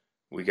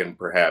 We can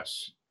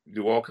perhaps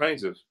do all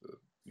kinds of,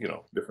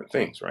 different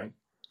things, right?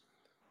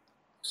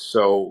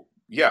 So,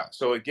 yeah,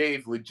 so it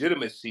gave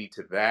legitimacy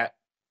to that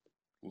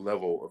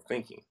level of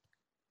thinking.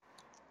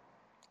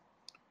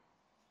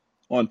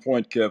 On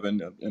point, Kevin.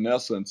 In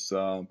essence,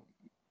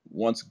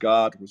 once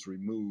God was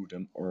removed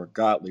or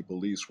godly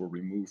beliefs were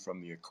removed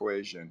from the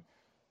equation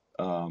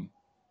um,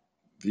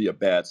 via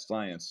bad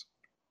science,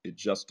 it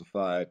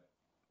justified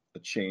a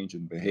change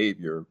in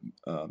behavior,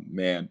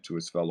 man to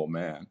his fellow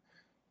man.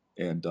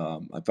 And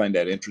I find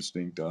that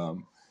interesting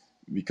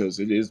because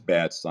it is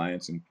bad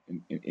science. And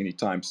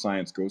anytime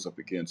science goes up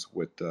against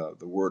what the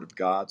Word of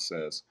God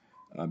says,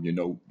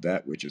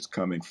 that which is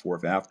coming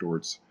forth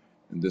afterwards,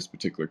 in this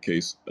particular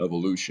case,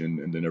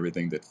 evolution, and then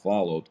everything that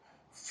followed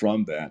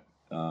from that,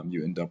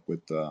 you end up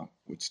with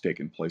what's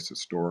taken place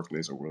historically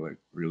as it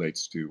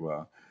relates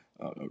to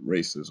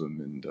racism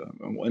and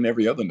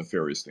every other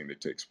nefarious thing that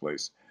takes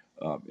place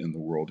in the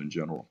world in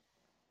general.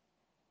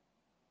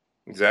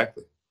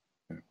 Exactly.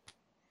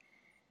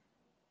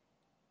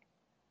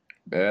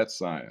 Bad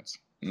science.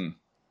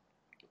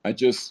 I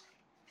just,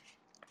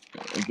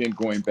 again,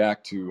 going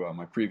back to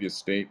my previous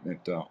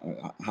statement,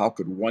 how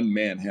could one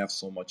man have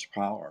so much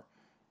power?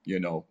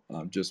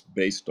 Just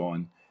based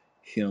on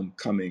him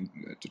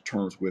coming to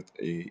terms with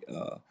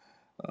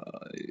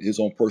his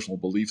own personal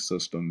belief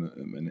system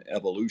and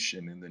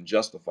evolution, and then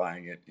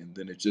justifying it, and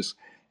then it just,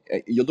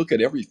 you look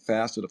at every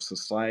facet of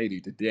society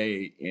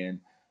today,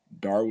 and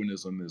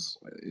Darwinism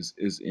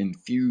is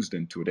infused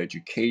into it.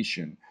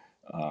 Education,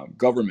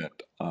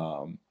 government.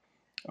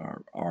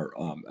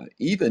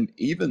 Even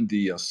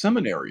the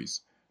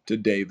seminaries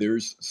today.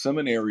 There's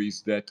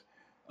seminaries that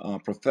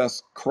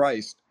profess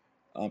Christ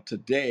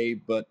today,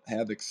 but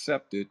have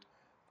accepted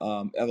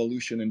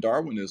evolution and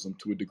Darwinism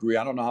to a degree.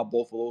 I don't know how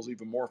both of those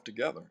even morph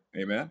together.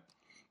 Amen.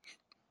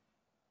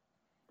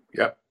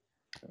 Yep.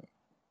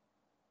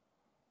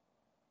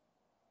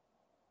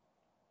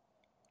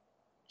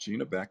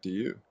 Gina, back to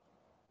you.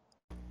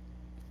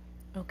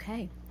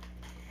 Okay.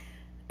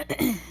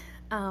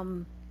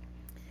 um,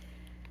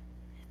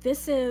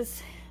 this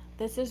is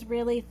this is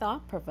really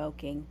thought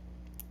provoking,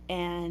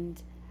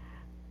 and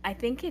I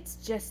think it's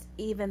just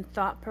even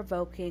thought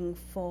provoking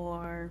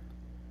for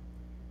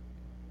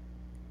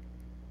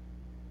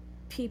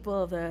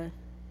people of the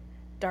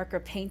darker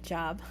paint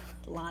job.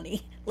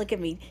 Lonnie, look at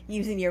me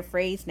using your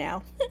phrase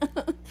now.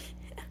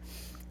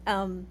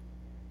 um,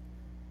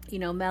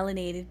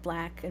 melanated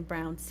black and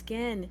brown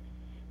skin,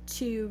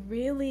 to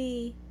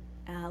really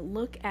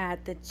look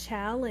at the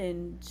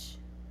challenge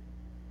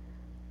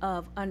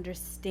of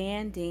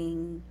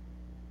understanding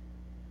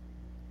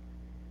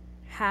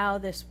how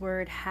this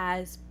word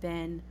has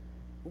been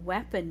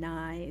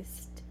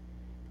weaponized,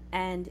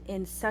 and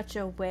in such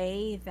a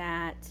way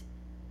that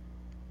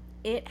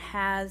it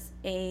has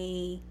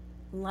a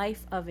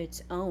life of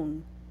its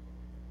own.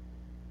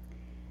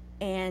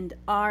 And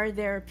are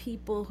there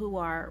people who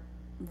are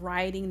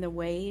riding the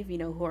wave,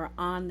 who are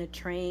on the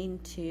train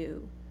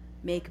to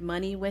make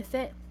money with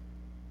it?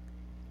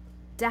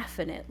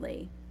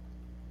 Definitely.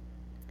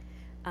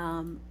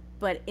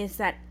 But is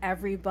that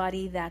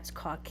everybody that's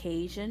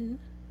Caucasian?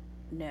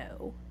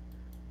 No.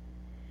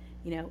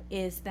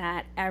 Is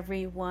that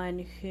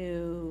everyone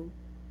who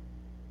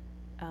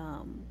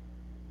um,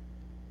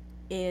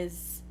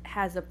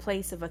 has a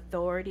place of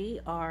authority?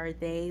 Are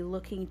they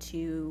looking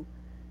to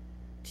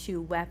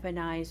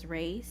weaponize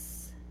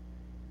race?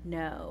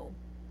 No.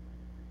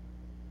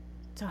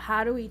 So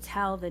how do we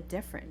tell the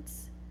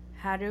difference?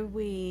 How do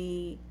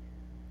we,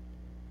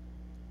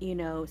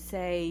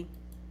 say,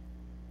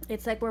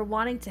 it's like we're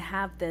wanting to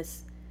have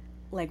this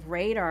like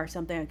radar or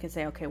something that can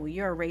say, okay, well,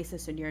 you're a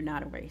racist and you're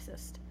not a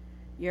racist.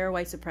 You're a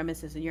white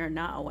supremacist and you're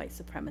not a white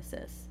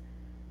supremacist.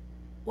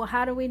 Well,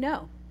 how do we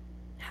know?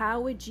 How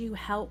would you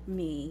help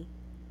me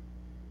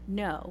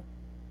know?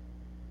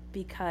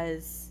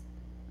 because,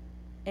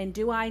 and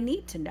do I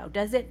need to know?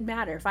 Does it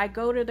matter? If I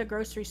go to the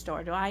grocery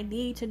store, do I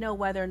need to know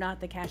whether or not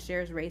the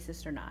cashier is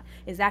racist or not?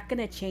 Is that going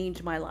to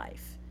change my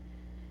life?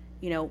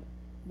 You know,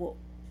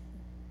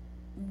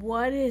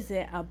 what is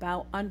it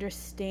about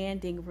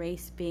understanding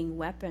race being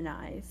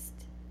weaponized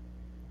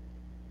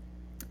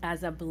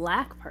as a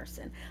black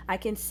person? I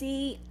can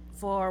see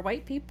for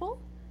white people,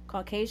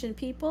 Caucasian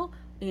people,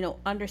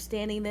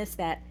 understanding this,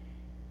 that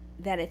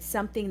it's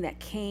something that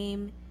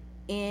came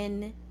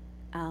in.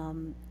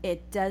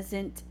 It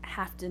doesn't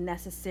have to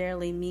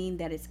necessarily mean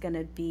that it's going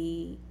to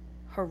be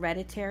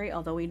hereditary,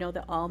 although we know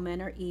that all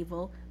men are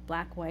evil,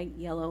 black, white,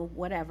 yellow,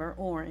 whatever,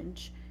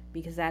 orange,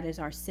 because that is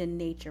our sin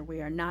nature.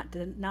 We are not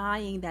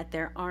denying that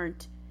there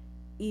aren't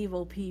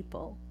evil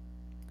people.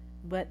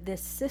 But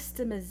this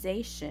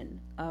systemization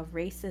of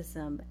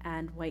racism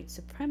and white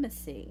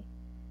supremacy,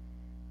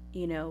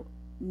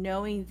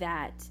 knowing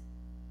that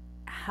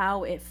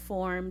how it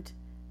formed,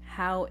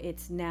 how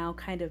it's now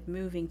kind of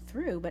moving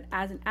through. But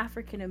as an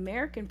African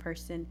American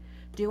person,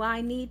 do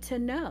I need to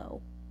know?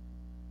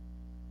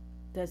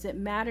 Does it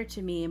matter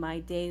to me in my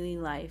daily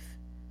life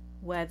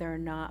whether or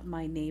not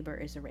my neighbor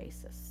is a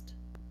racist?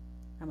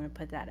 I'm going to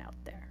put that out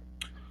there.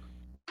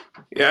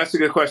 Yeah, that's a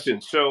good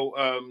question. So,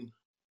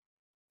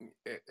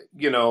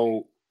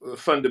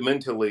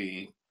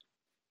 fundamentally,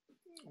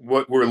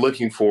 what we're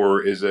looking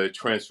for is a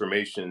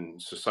transformation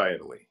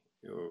societally.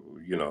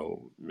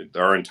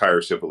 Our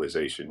entire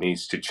civilization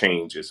needs to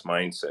change its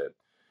mindset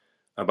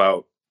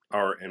about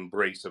our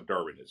embrace of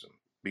Darwinism,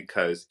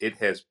 because it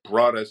has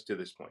brought us to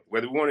this point.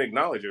 Whether we want to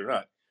acknowledge it or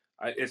not,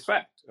 it's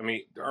fact. I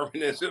mean,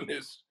 Darwinism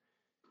is,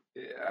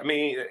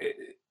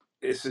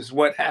 this is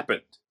what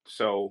happened.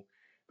 So,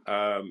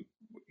 I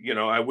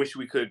wish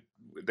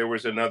there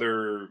was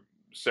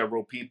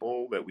several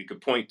people that we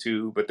could point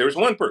to, but there's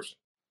one person,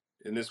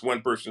 and this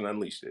one person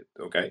unleashed it.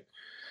 Okay.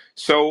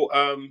 So,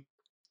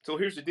 so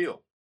here's the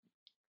deal.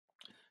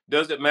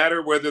 Does it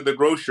matter whether the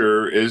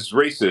grocer is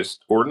racist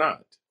or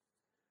not?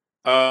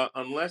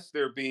 Unless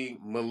they're being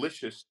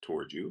malicious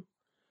toward you,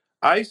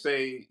 I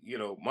say,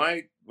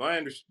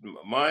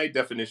 my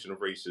definition of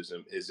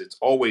racism is it's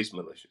always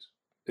malicious.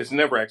 It's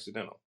never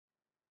accidental.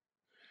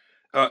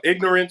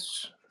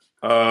 Ignorance,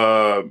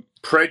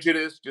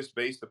 prejudice, just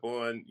based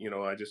upon,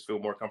 I just feel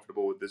more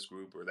comfortable with this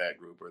group or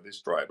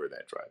this tribe or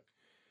that tribe.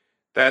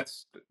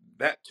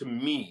 That to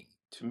me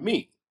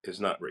is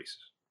not racist.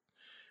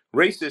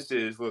 Racist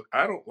is, look,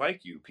 I don't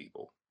like you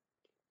people.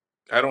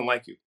 I don't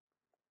like you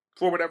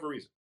for whatever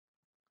reason.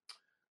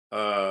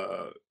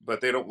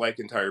 But they don't like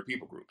entire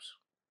people groups.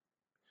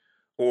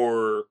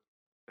 Or,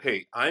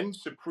 hey, I'm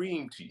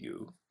supreme to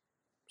you,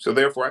 so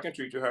therefore I can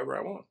treat you however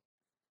I want.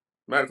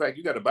 Matter of fact,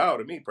 you got to bow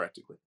to me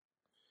practically.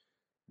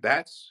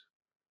 That's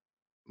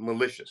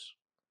malicious.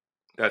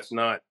 That's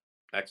not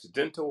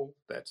accidental.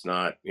 That's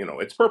not,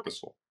 it's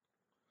purposeful.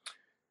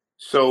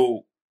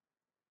 So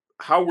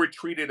how we're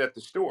treated at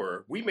the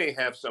store, we may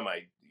have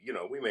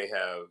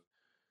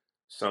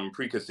some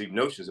preconceived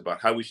notions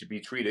about how we should be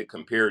treated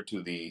compared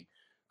to the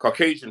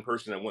Caucasian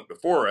person that went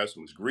before us,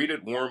 who was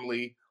greeted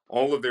warmly.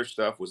 All of their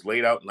stuff was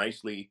laid out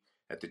nicely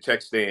at the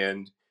check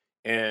stand,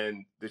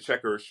 and the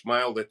checker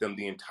smiled at them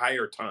the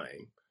entire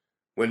time.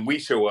 When we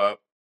show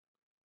up,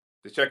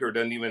 the checker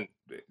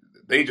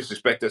they just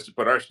expect us to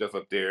put our stuff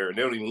up there, and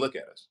they don't even look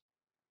at us.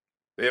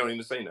 They don't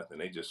even say nothing.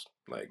 They just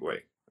like,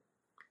 wait,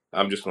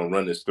 I'm just going to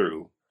run this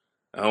through.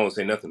 I don't want to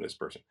say nothing to this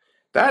person.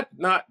 That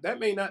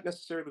may not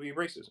necessarily be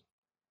racism.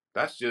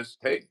 That's just,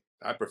 hey,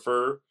 I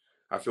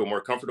feel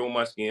more comfortable in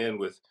my skin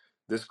with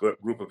this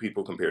group of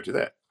people compared to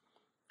that.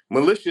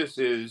 Malicious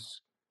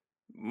is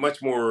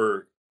much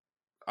more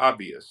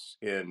obvious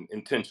and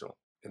intentional.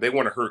 They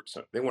want to hurt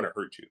They want to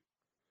hurt you.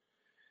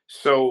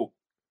 So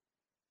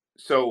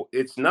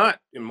it's not,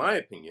 in my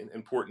opinion,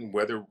 important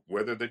whether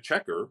the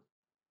checker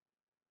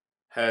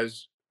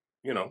has,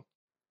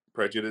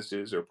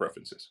 prejudices or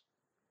preferences.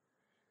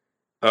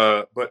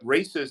 But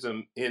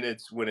racism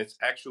when it's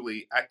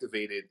actually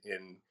activated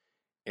and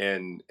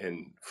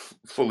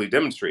fully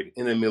demonstrated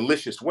in a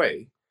malicious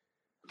way,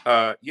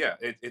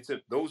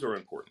 those are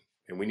important,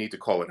 and we need to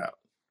call it out.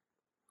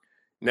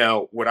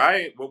 Now, what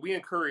I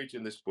encourage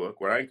in this book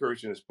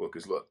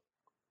is, look,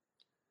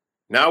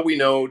 now we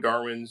know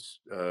Darwin's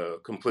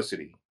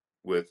complicity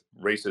with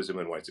racism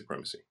and white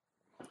supremacy.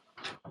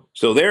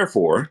 So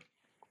therefore,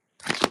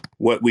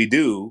 what we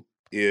do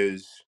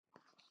is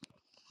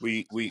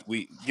we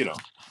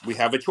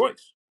have a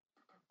choice,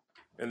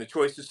 and the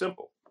choice is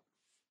simple.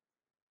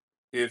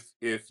 If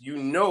you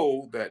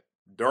know that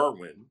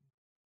Darwin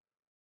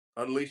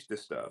unleashed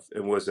this stuff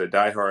and was a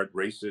diehard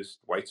racist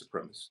white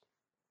supremacist,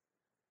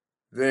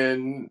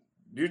 then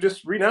you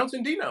just renounce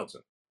and denounce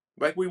him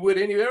like we would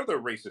any other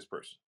racist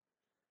person.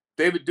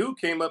 David Duke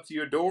came up to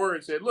your door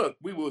and said, look,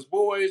 we was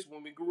boys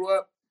when we grew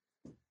up,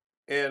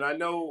 and I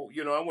know,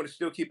 I want to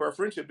still keep our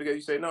friendship together.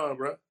 You say, no,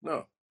 bro,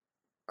 no.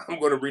 I'm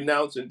going to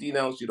renounce and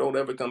denounce you. Don't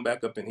ever come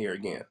back up in here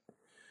again.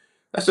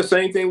 That's the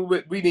same thing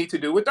we need to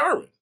do with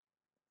Darwin.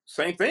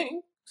 Same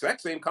thing,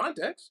 exact same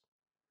context.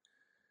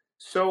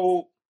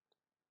 So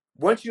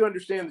once you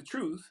understand the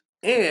truth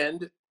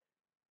and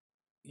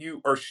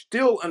you are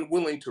still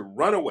unwilling to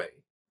run away,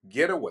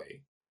 get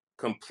away,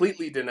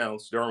 completely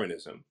denounce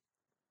Darwinism,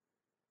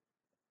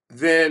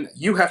 then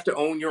you have to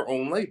own your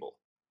own label.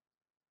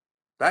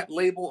 That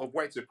label of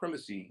white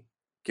supremacy,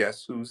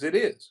 guess whose it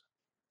is?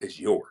 It's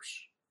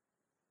yours.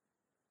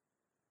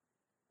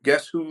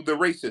 Guess who the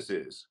racist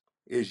is?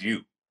 Is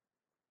you.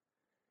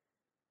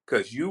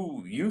 Because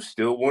you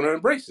still want to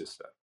embrace this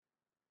stuff.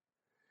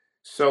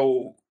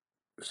 So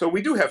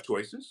we do have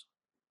choices,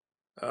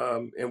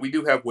 and we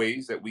do have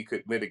ways that we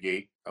could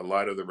mitigate a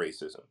lot of the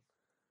racism.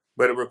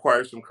 But it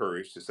requires some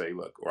courage to say,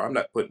 look, or I'm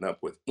not putting up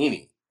with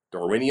any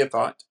Darwinian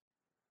thought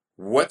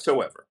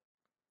whatsoever.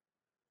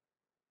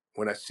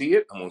 When I see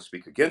it, I'm going to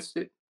speak against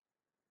it.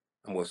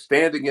 I'm going to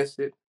stand against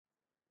it,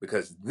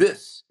 because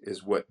this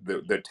is what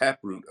the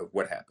taproot of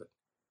what happened.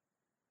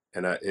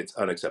 And it's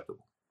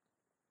unacceptable.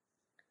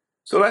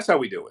 So that's how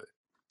we deal with it.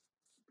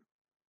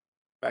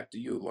 Back to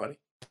you, Lonnie.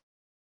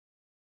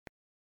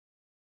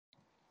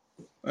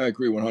 I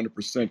agree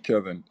 100%,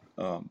 Kevin.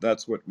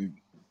 That's what we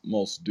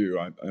most do.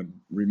 I'm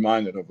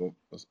reminded of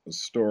a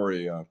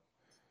story,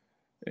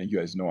 and you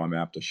guys know I'm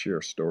apt to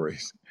share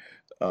stories.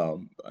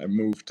 I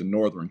moved to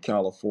Northern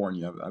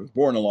California. I was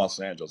born in Los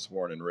Angeles,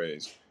 born and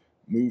raised.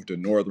 Moved to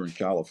Northern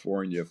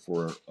California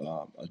for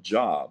a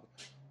job.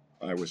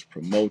 I was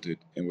promoted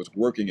and was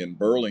working in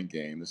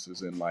Burlingame. This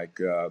is in like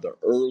the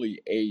early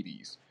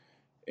 80s.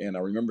 And I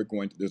remember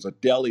there's a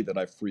deli that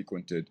I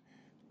frequented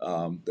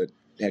that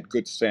had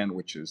good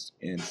sandwiches.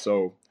 And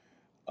so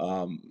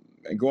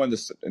and going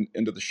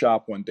into the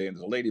shop one day, and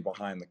there's a lady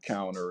behind the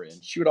counter,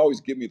 and she would always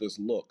give me this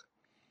look.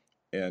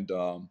 And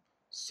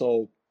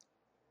so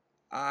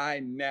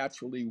I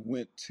naturally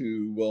went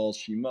to, well,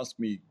 she must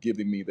be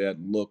giving me that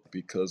look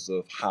because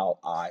of how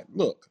I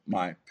look,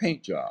 my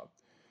paint job.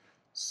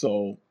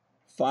 So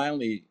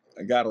finally,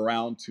 I got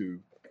around to,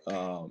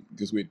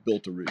 because we had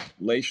built a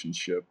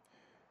relationship,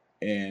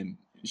 and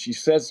she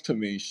says to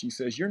me, she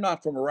says, "You're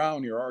not from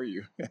around here, are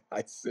you?"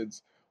 I said,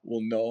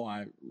 "Well, no,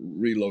 I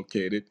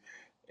relocated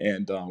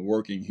and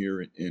working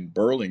here in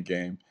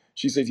Burlingame."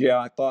 She said, "Yeah,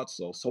 I thought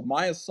so." So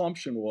my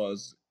assumption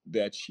was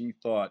that she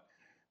thought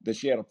that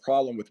she had a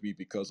problem with me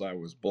because I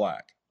was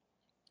black.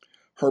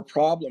 Her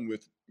problem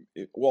with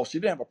well, she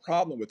didn't have a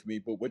problem with me,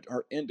 but what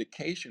her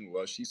indication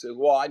was, she said,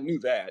 "Well, I knew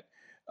that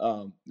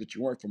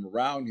you weren't from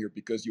around here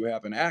because you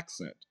have an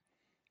accent."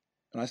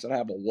 And I said, "I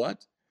have a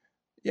what?"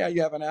 "Yeah,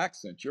 you have an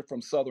accent. You're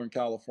from Southern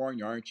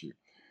California, aren't you?"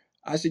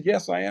 I said,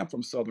 "Yes, I am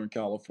from Southern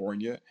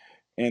California."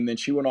 And then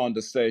she went on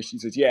to say, she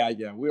says, "Yeah,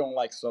 we don't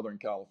like Southern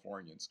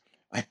Californians."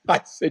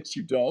 I said,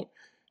 "You don't?"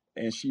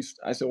 And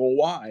I said, "Well,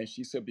 why?" And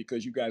she said,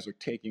 "Because you guys are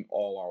taking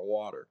all our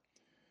water."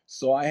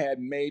 So I had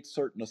made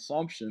certain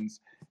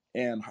assumptions,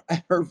 and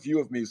her view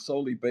of me is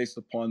solely based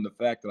upon the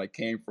fact that I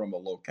came from a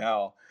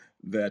locale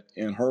that,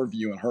 in her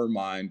view, in her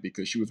mind,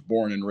 because she was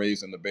born and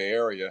raised in the Bay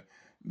Area,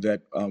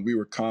 that we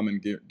were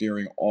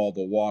commandeering all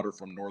the water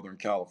from Northern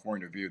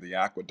California via the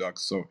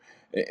aqueducts. So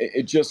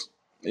it just,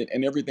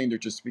 and everything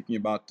that you're speaking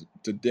about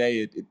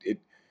today,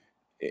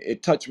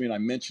 it touched me, and I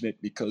mention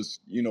it because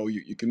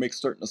you can make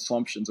certain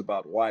assumptions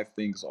about why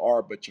things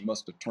are, but you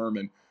must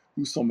determine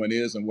who someone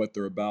is and what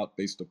they're about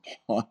based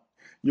upon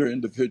your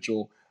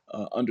individual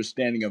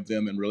understanding of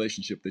them and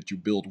relationship that you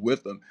build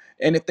with them.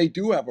 And if they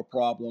do have a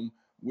problem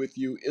with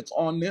you, it's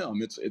on them.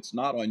 It's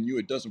not on you.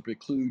 It doesn't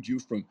preclude you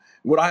from.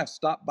 Would I have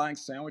stopped buying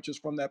sandwiches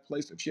from that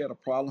place if she had a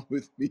problem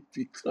with me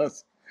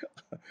because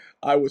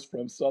I was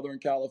from Southern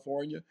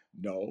California?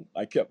 No,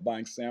 I kept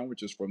buying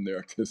sandwiches from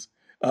there because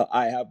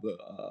I have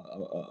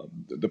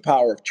the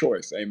power of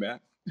choice. Amen.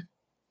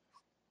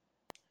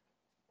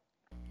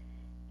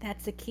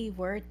 That's a key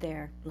word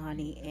there,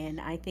 Lonnie. And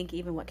I think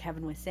even what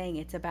Kevin was saying,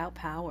 it's about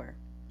power.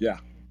 Yeah.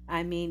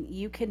 I mean,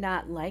 you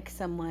cannot like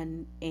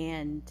someone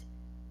and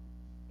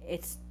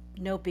it's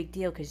no big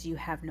deal because you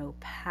have no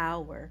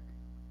power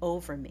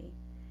over me.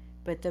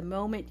 But the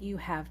moment you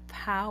have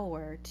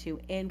power to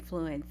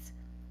influence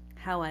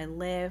how I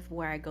live,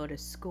 where I go to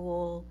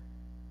school,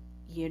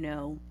 you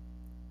know,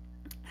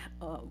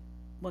 uh,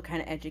 what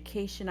kind of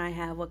education I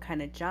have, what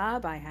kind of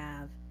job I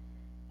have,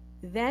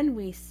 then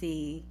we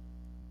see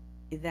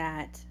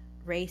that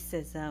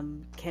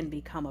racism can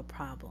become a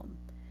problem,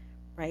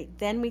 right?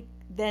 Then,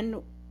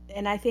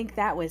 and I think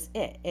that was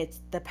it. It's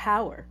the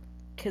power,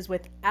 because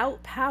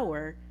without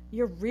power,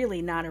 you're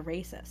really not a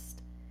racist.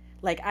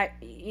 Like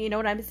you know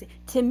what I'm saying?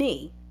 To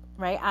me,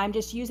 right? I'm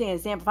just using an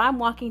example. If I'm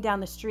walking down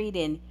the street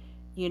and,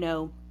 you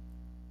know,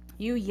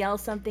 you yell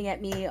something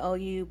at me, "Oh,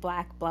 you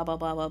black, blah blah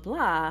blah blah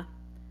blah."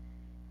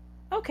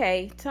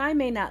 Okay, so I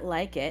may not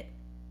like it,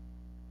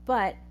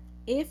 but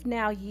if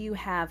now you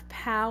have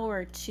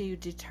power to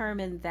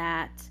determine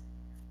that,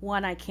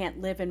 one, I can't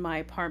live in my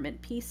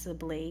apartment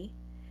peaceably,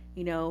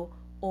 you know,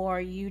 or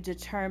you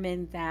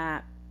determine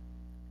that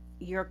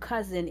your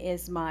cousin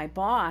is my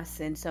boss,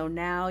 and so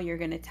now you're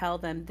going to tell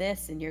them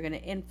this and you're going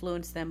to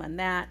influence them on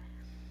that.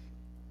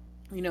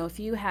 You know, if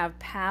you have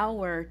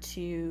power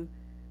to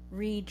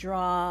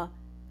redraw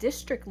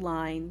district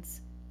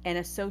lines and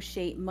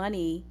associate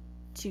money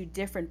to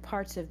different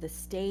parts of the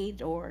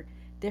state or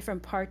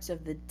different parts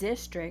of the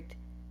district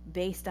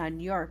based on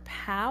your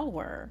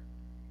power,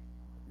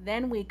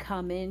 then we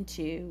come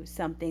into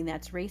something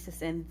that's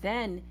racist, and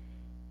then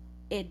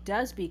it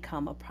does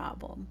become a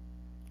problem.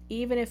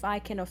 Even if I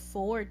can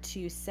afford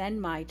to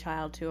send my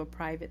child to a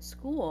private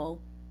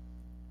school,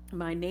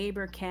 my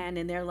neighbor can,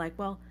 and they're like,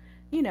 well,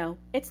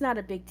 it's not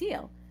a big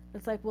deal.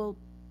 It's like, well,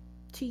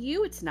 to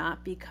you, it's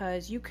not,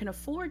 because you can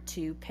afford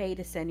to pay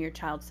to send your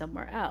child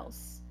somewhere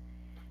else.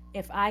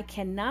 If I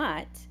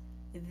cannot,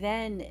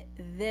 then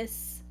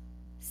this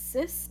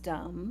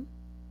system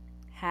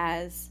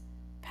has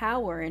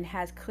power and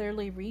has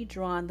clearly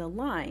redrawn the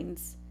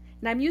lines.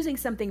 And I'm using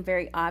something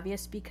very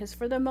obvious because,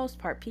 for the most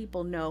part,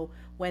 people know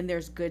when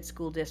there's good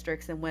school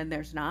districts and when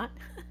there's not.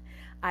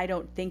 I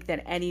don't think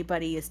that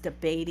anybody is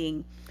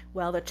debating,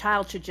 well, the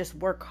child should just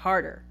work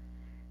harder.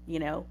 You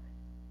know,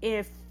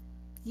 if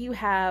you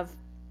have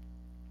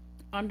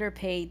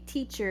underpaid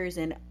teachers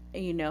and,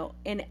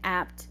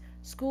 inapt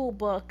school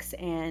books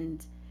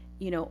and,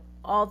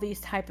 all these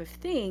type of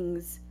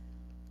things,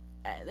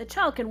 the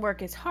child can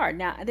work as hard.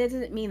 Now, that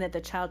doesn't mean that the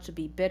child should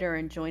be bitter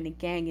and join a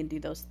gang and do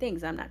those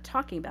things. I'm not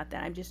talking about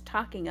that. I'm just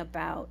talking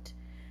about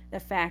the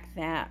fact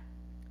that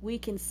we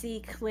can see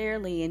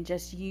clearly in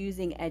just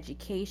using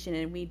education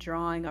and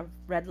redrawing or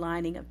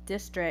redlining of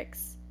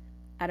districts.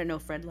 I don't know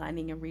if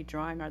redlining and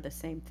redrawing are the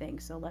same thing,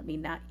 so let me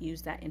not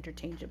use that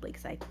interchangeably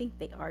because I think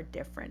they are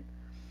different.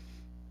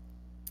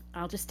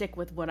 I'll just stick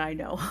with what I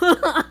know.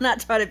 I'm not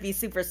trying to be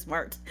super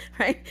smart,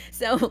 right?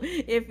 So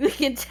if we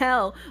can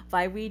tell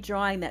by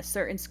redrawing that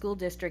certain school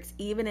districts,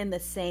 even in the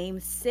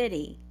same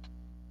city,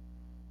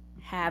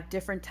 have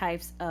different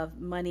types of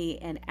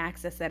money and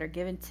access that are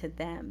given to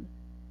them,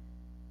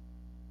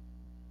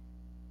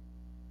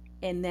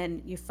 and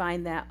then you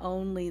find that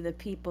only the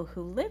people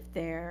who live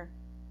there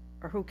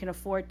or who can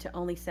afford to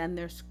only send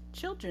their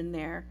children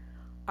there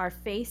are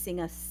facing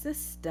a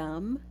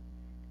system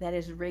that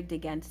is rigged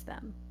against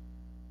them.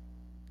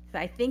 So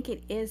I think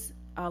it is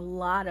a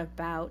lot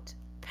about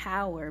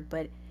power,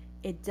 but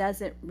it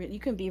doesn't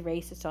you can be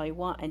racist all you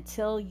want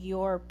until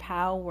your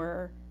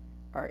power,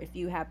 or if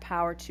you have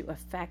power to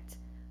affect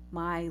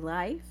my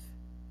life,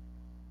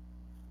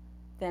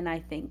 then I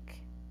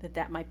think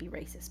that might be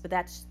racist. But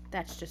that's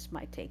just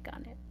my take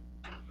on it.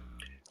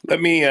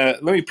 Let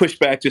me push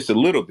back just a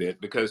little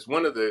bit, because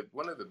one of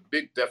the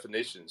big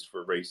definitions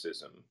for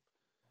racism,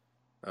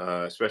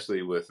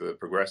 especially with the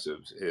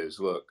progressives, is,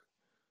 look,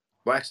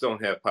 blacks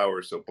don't have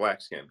power, so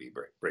blacks can't be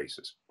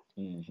racist.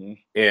 Mm-hmm.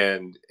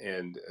 And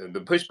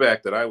the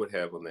pushback that I would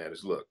have on that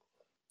is, look,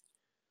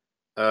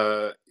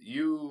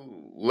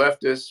 you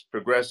leftist,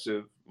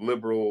 progressive,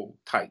 liberal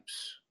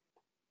types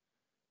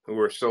who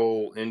are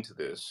so into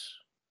this,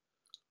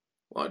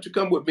 why don't you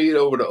come with me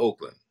over to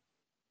Oakland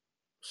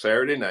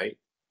Saturday night,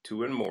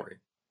 2 in the morning?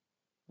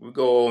 We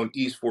go on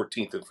East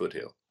 14th and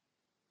Foothill.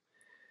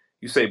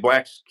 You say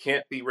blacks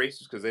can't be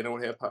racist because they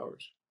don't have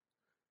powers.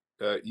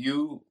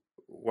 You,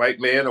 white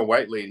man or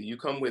white lady, you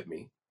come with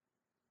me.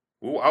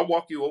 I'll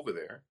walk you over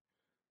there,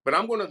 but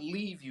I'm going to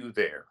leave you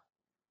there.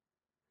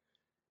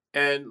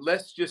 And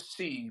let's just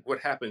see what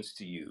happens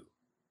to you.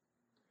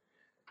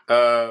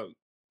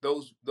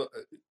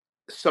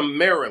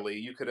 Summarily,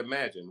 you could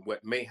imagine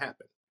what may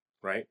happen,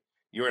 right?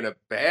 You're in a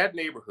bad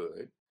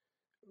neighborhood,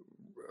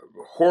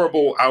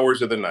 horrible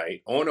hours of the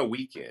night, on a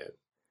weekend,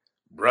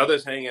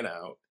 brothers hanging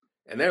out,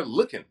 and they're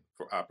looking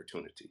for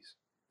opportunities.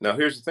 Now,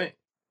 here's the thing.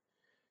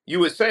 You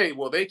would say,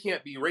 well, they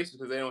can't be racist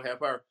because they don't have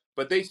power,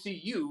 but they see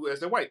you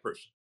as a white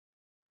person.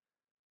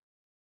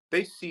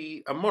 They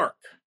see a mark.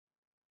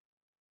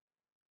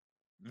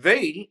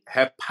 They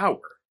have power.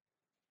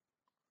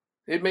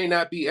 It may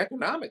not be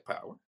economic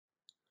power,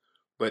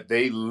 but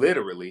they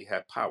literally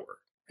have power.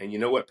 And you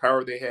know what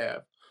power they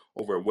have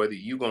over whether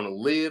you're going to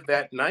live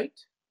that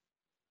night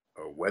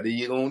or whether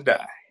you're going to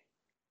die.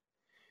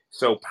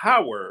 So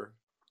power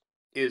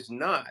is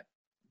not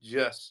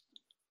just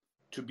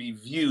to be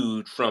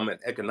viewed from an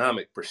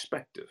economic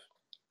perspective.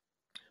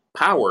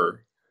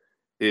 Power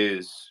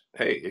is,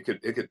 hey, it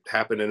could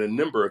happen in a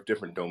number of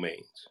different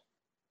domains.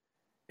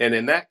 And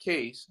in that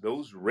case,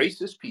 those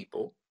racist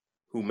people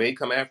who may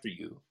come after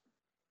you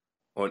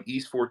on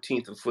East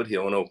 14th and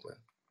Foothill in Oakland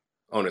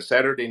on a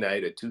Saturday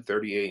night at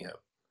 2:30 a.m.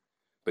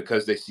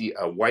 because they see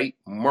a white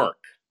mark,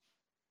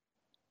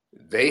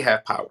 they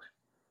have power.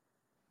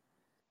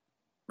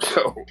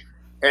 So,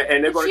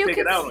 and they're going to take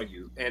it out on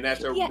you. And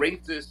that's a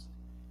racist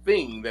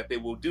thing that they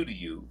will do to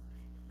you.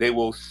 They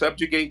will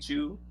subjugate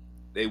you.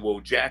 They will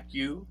jack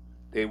you.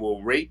 They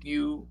will rape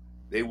you.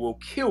 They will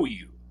kill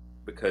you,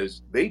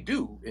 because they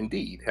do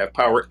indeed have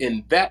power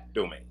in that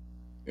domain.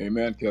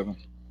 Amen, Kevin.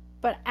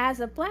 But as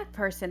a black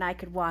person, I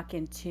could walk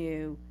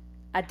into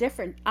a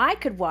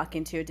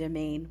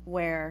domain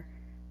where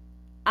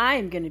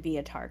I'm going to be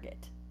a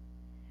target.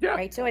 Yeah.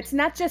 Right? So it's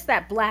not just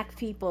that black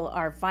people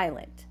are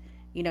violent.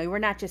 We're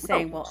not just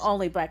saying, well,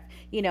 only black.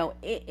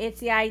 It's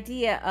the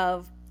idea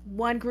of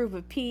one group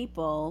of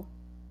people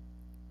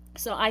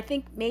So I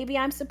think maybe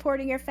I'm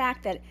supporting your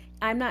fact that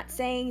I'm not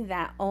saying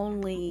that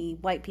only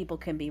white people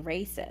can be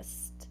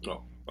racist.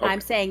 Oh, I'm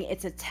okay. saying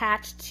it's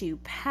attached to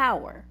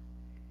power.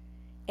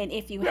 And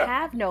if you Yeah.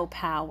 have no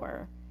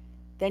power,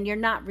 then you're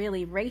not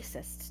really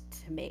racist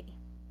to me.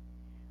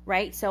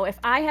 Right? So if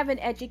I have an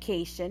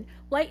education,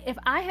 like if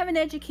I have an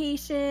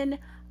education,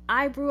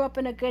 I grew up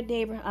in a good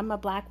neighborhood. I'm a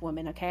black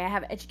woman, okay? I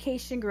have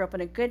education, grew up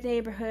in a good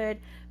neighborhood,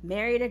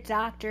 married a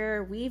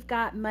doctor, we've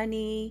got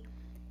money,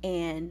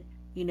 and,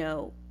 you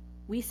know,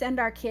 we send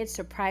our kids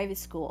to private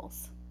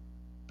schools,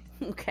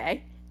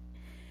 okay?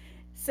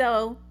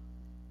 So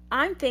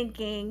I'm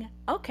thinking,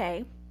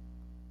 okay,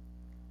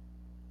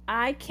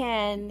 I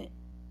can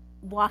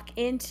walk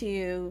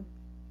into,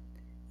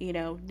 you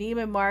know,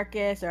 Neiman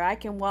Marcus, or I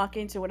can walk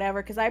into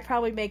whatever, because I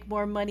probably make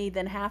more money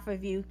than half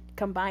of you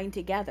combined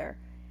together.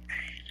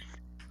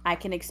 I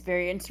can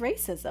experience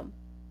racism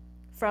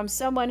from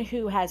someone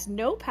who has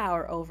no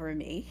power over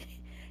me,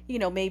 you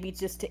know, maybe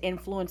just to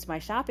influence my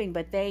shopping,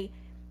 but they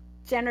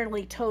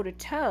generally toe to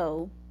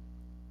toe,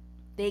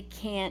 they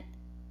can't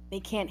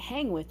they can't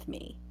hang with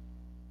me.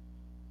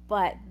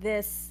 But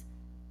this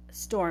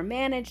store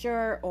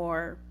manager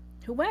or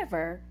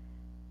whoever,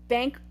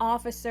 bank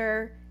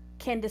officer,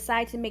 can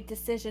decide to make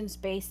decisions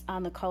based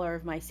on the color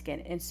of my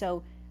skin. And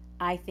so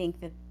I think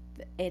that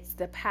it's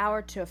the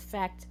power to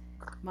affect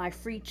my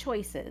free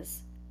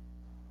choices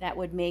that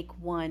would make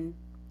one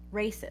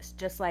racist.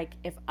 Just like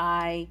if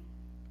I,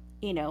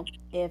 you know,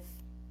 if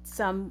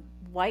some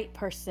white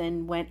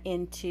person went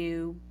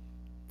into,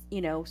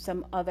 you know,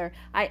 some other,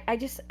 I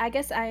guess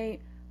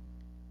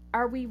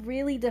are we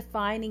really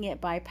defining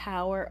it by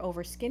power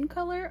over skin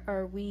color?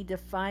 Or are we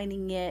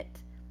defining it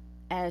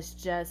as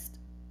just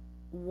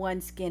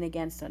one skin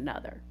against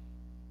another?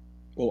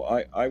 Well,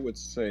 I would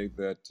say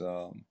that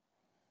um,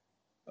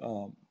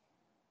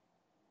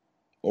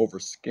 over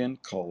skin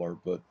color,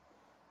 but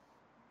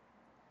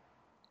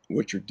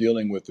what you're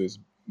dealing with is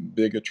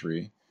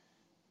bigotry,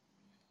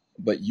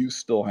 but you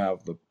still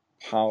have the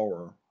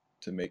power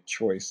to make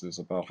choices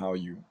about how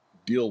you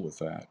deal with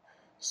that.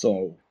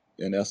 So,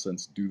 in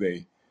essence, do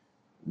they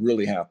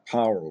really have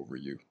power over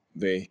you?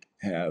 They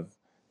have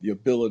the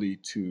ability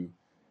to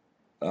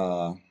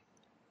uh,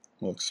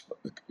 well,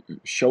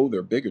 show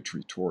their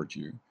bigotry towards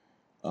you,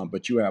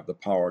 but you have the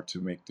power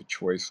to make the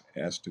choice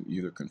as to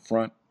either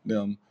confront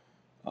them,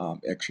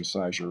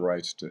 exercise your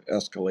rights to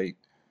escalate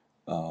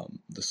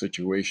the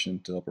situation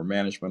to upper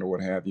management or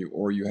what have you,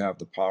 or you have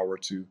the power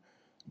to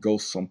go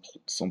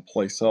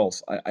someplace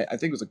else. I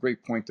think it was a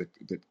great point that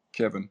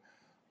Kevin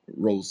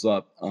rose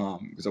up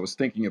because I was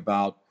thinking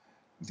about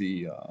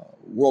the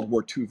World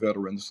War II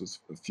veteran. This was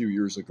a few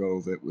years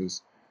ago. That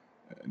was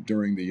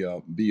during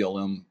the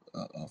BLM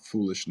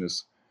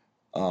foolishness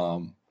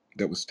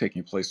that was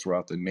taking place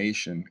throughout the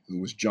nation, who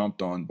was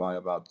jumped on by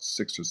about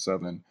 6 or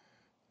 7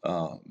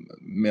 uh,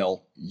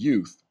 male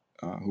youth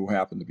who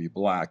happened to be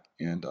black.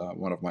 And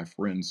one of my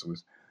friends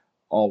was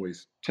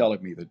always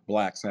telling me that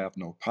blacks have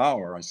no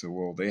power. I said,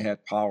 well, they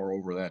had power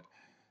over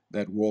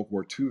that World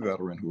War II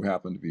veteran who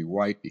happened to be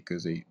white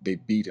because they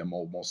beat him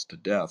almost to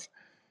death.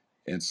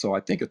 And so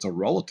I think it's a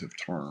relative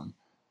term,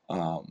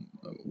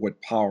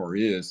 what power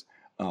is.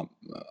 Um,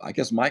 I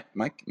guess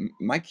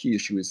my key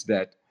issue is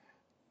that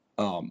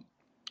um,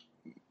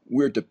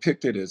 we're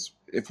depicted as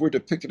if we're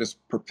depicted as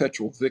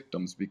perpetual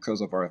victims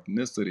because of our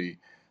ethnicity,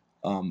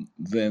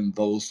 then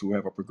those who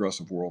have a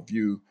progressive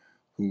worldview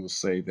who will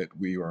say that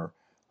we are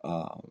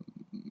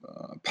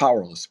uh,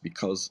 powerless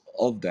because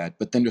of that.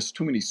 But then there's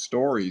too many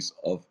stories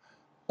of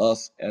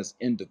us as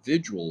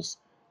individuals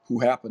who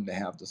happen to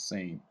have the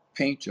same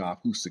paint job,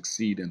 who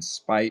succeed in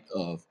spite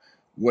of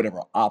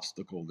whatever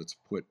obstacle that's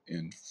put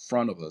in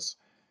front of us.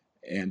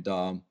 And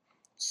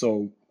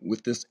so,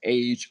 with this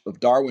age of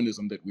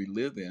Darwinism that we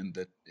live in,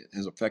 that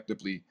has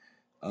effectively,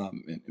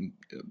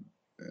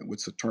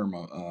 what's the term,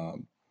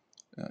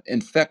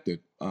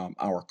 infected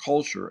our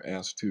culture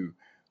as to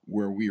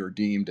where we are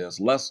deemed as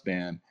less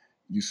than,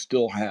 you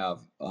still have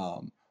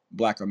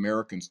Black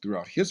Americans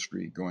throughout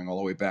history, going all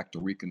the way back to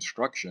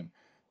Reconstruction,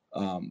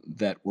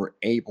 that were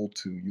able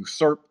to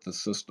usurp the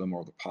system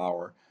or the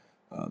power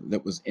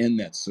that was in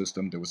that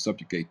system that would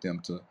subjugate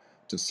them to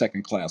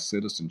second class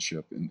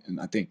citizenship. And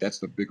I think that's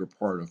the bigger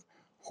part of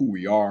who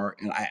we are.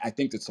 And I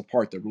think that's the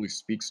part that really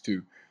speaks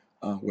to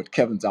what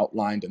Kevin's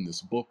outlined in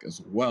this book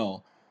as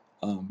well,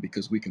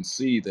 because we can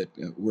see that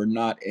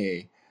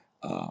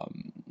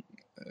um,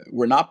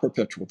 we're not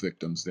perpetual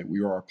victims, that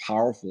we are a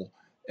powerful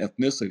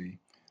ethnicity,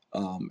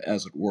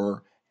 as it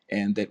were,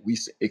 and that we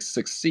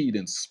succeed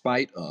in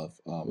spite of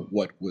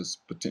what was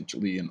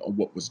potentially and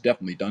what was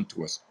definitely done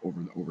to us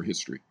over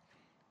history.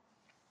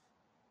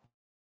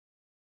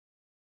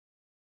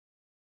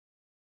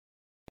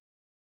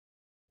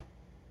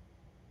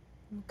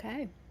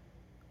 Okay.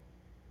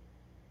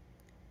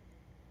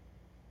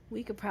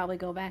 We could probably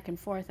go back and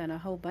forth on a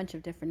whole bunch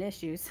of different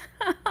issues.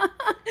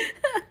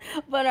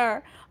 But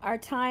our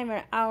time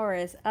or hour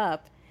is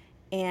up,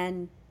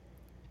 and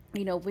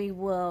you know we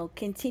will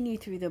continue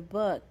through the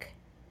book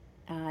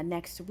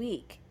next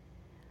week.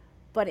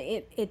 But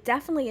it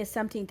definitely is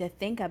something to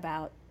think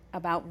about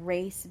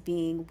race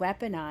being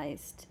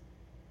weaponized.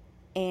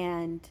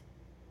 And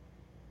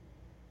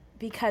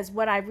because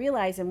what I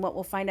realize and what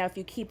we'll find out if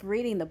you keep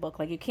reading the book,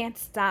 like you can't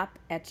stop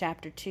at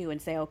chapter 2 and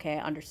say, okay,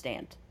 I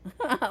understand.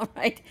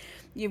 Right?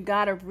 You've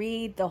got to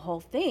read the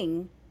whole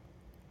thing,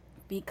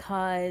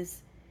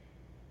 because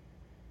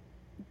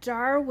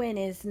Darwin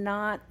is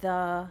not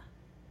the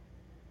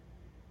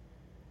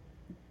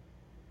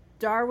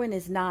Darwin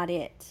is not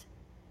it.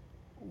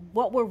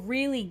 What we're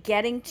really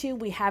getting to,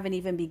 we haven't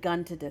even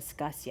begun to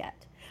discuss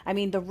yet. I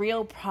mean, the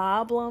real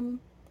problem,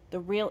 the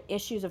real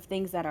issues of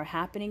things that are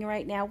happening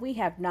right now, we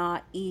have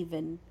not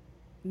even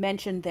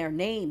mentioned their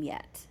name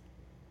yet.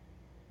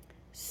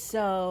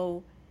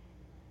 So,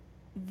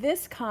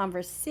 this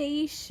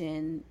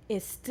conversation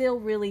is still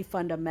really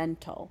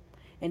fundamental.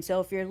 And so,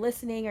 if you're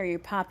listening or you're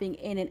popping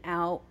in and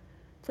out,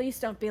 please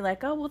don't be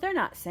like, oh, well, they're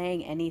not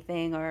saying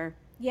anything, or,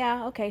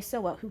 yeah, okay,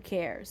 so what? Who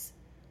cares?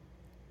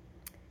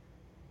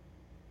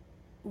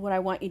 What I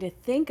want you to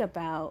think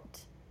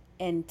about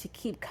and to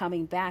keep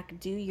coming back, you'll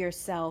do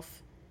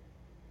yourself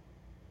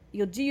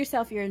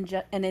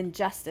an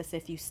injustice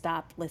if you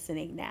stop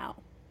listening now,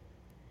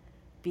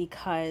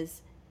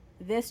 because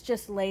this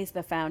just lays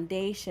the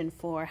foundation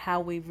for how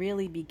we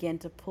really begin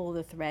to pull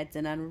the threads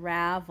and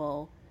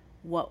unravel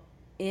what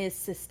is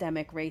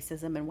systemic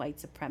racism and white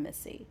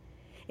supremacy.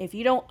 If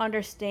you don't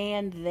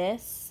understand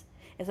this,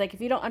 it's like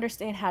if you don't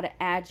understand how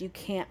to add, you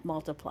can't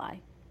multiply.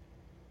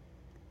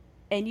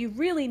 And you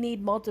really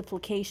need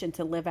multiplication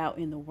to live out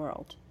in the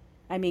world.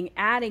 I mean,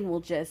 adding will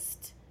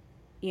just,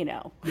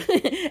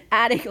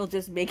 adding will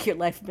just make your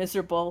life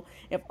miserable.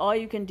 If all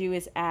you can do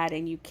is add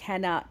and you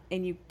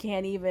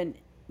can't even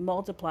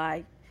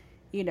multiply,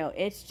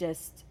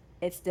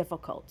 it's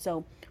difficult.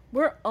 So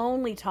we're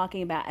only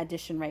talking about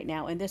addition right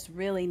now. And this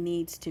really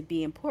needs to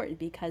be important,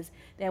 because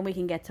then we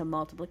can get to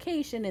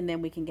multiplication, and then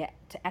we can get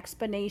to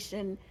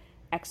exponential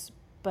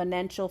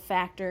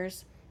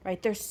factors,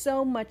 right? There's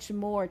so much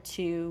more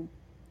to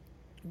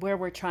where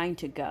we're trying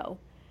to go.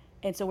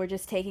 And so we're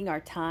just taking our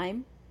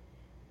time,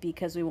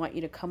 because we want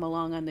you to come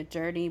along on the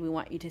journey. We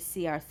want you to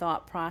see our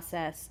thought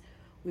process.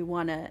 We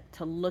want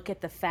to look at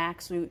the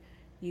facts.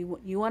 You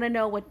want to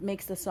know what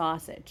makes the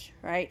sausage,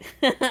 right?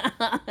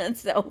 And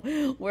so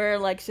we're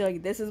like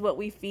showing, this is what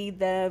we feed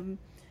them.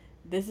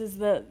 This is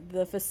the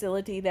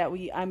facility that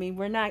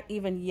we're not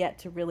even yet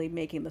to really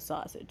making the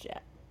sausage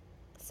yet.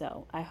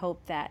 So I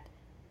hope that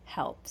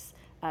helps.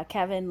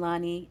 Kevin,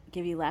 Lonnie,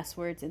 give you last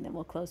words, and then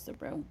we'll close the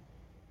room.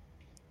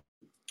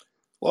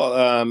 Well,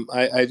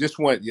 I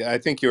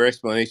think your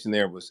explanation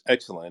there was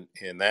excellent,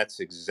 and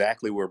that's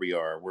exactly where we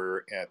are.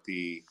 We're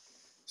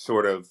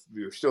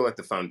still at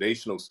the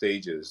foundational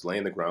stages,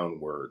 laying the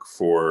groundwork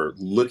for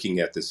looking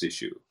at this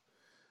issue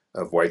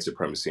of white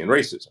supremacy and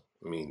racism.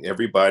 I mean,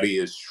 everybody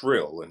is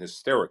shrill and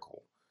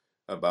hysterical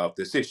about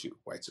this issue,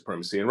 white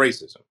supremacy and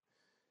racism,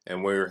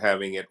 and we're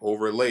having it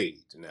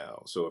overlaid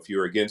now. So if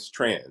you're against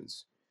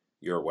trans,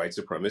 you're a white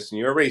supremacist and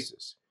you're a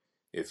racist.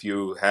 If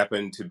you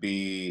happen to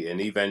be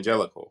an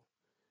evangelical,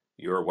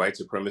 you're a white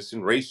supremacist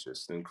and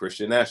racist and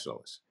Christian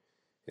nationalist.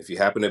 If you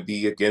happen to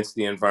be against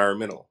the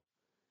environmental,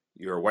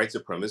 you're a white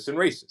supremacist and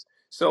racist.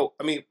 So,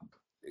 I mean,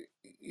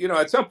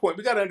 at some point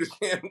we got to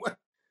understand what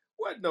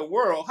in the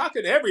world, how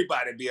could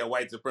everybody be a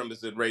white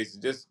supremacist and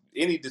racist? Just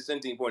any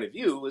dissenting point of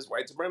view is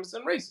white supremacist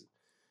and racist.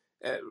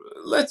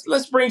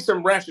 Let's bring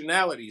some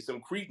rationality, some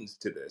credence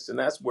to this. And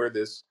that's where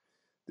this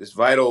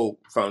vital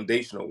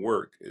foundational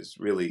work is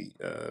really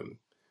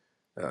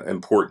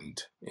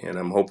important. And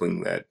I'm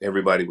hoping that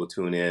everybody will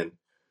tune in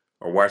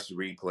or watch the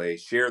replay,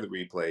 share the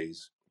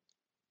replays,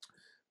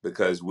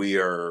 because we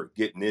are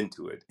getting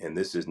into it. And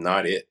this is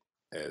not it,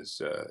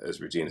 as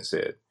Regina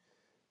said.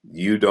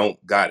 You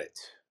don't got it.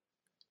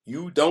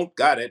 You don't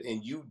got it,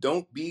 and you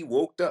don't be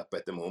woked up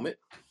at the moment.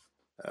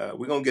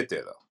 We're going to get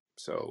there, though.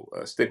 So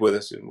stick with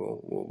us, and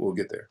we'll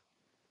get there.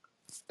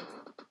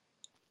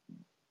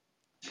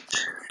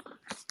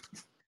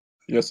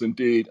 Yes,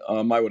 indeed.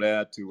 I would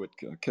add to what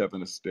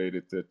Kevin has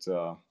stated that,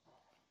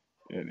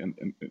 and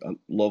I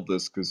love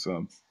this because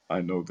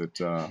I know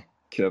that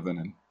Kevin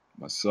and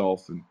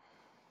myself and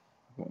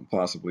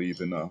possibly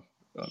even our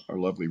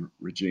lovely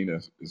Regina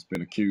has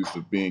been accused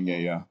of being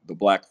the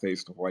black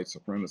face of white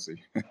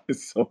supremacy.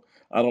 So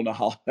I don't know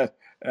how that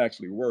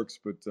actually works,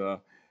 but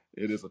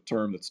it is a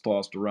term that's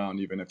tossed around,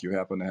 even if you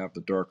happen to have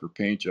the darker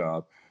paint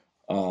job.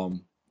 I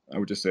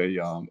would just say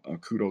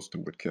kudos to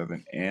what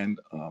Kevin and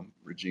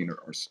Regina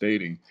are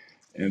stating.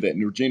 And that,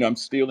 Regina, I'm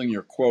stealing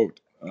your quote.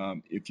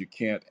 If you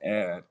can't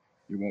add,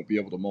 you won't be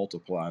able to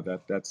multiply.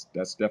 That's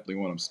definitely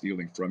what I'm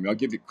stealing from you. I'll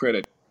give you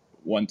credit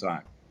one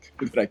time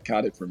that I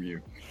got it from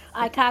you.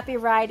 I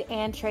copyrighted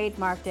and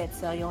trademarked it,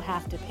 so you'll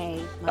have to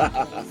pay money.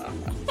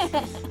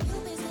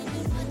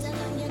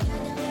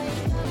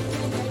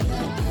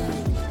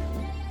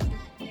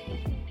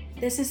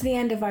 This is the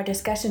end of our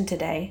discussion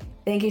today.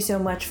 Thank you so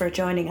much for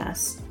joining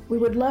us. We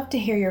would love to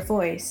hear your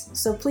voice,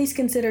 so please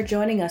consider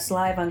joining us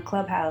live on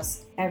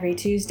Clubhouse every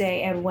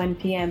Tuesday at 1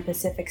 p.m.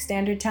 Pacific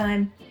Standard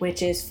Time,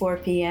 which is 4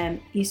 p.m.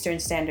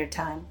 Eastern Standard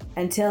Time.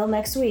 Until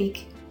next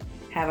week,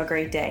 have a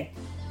great day.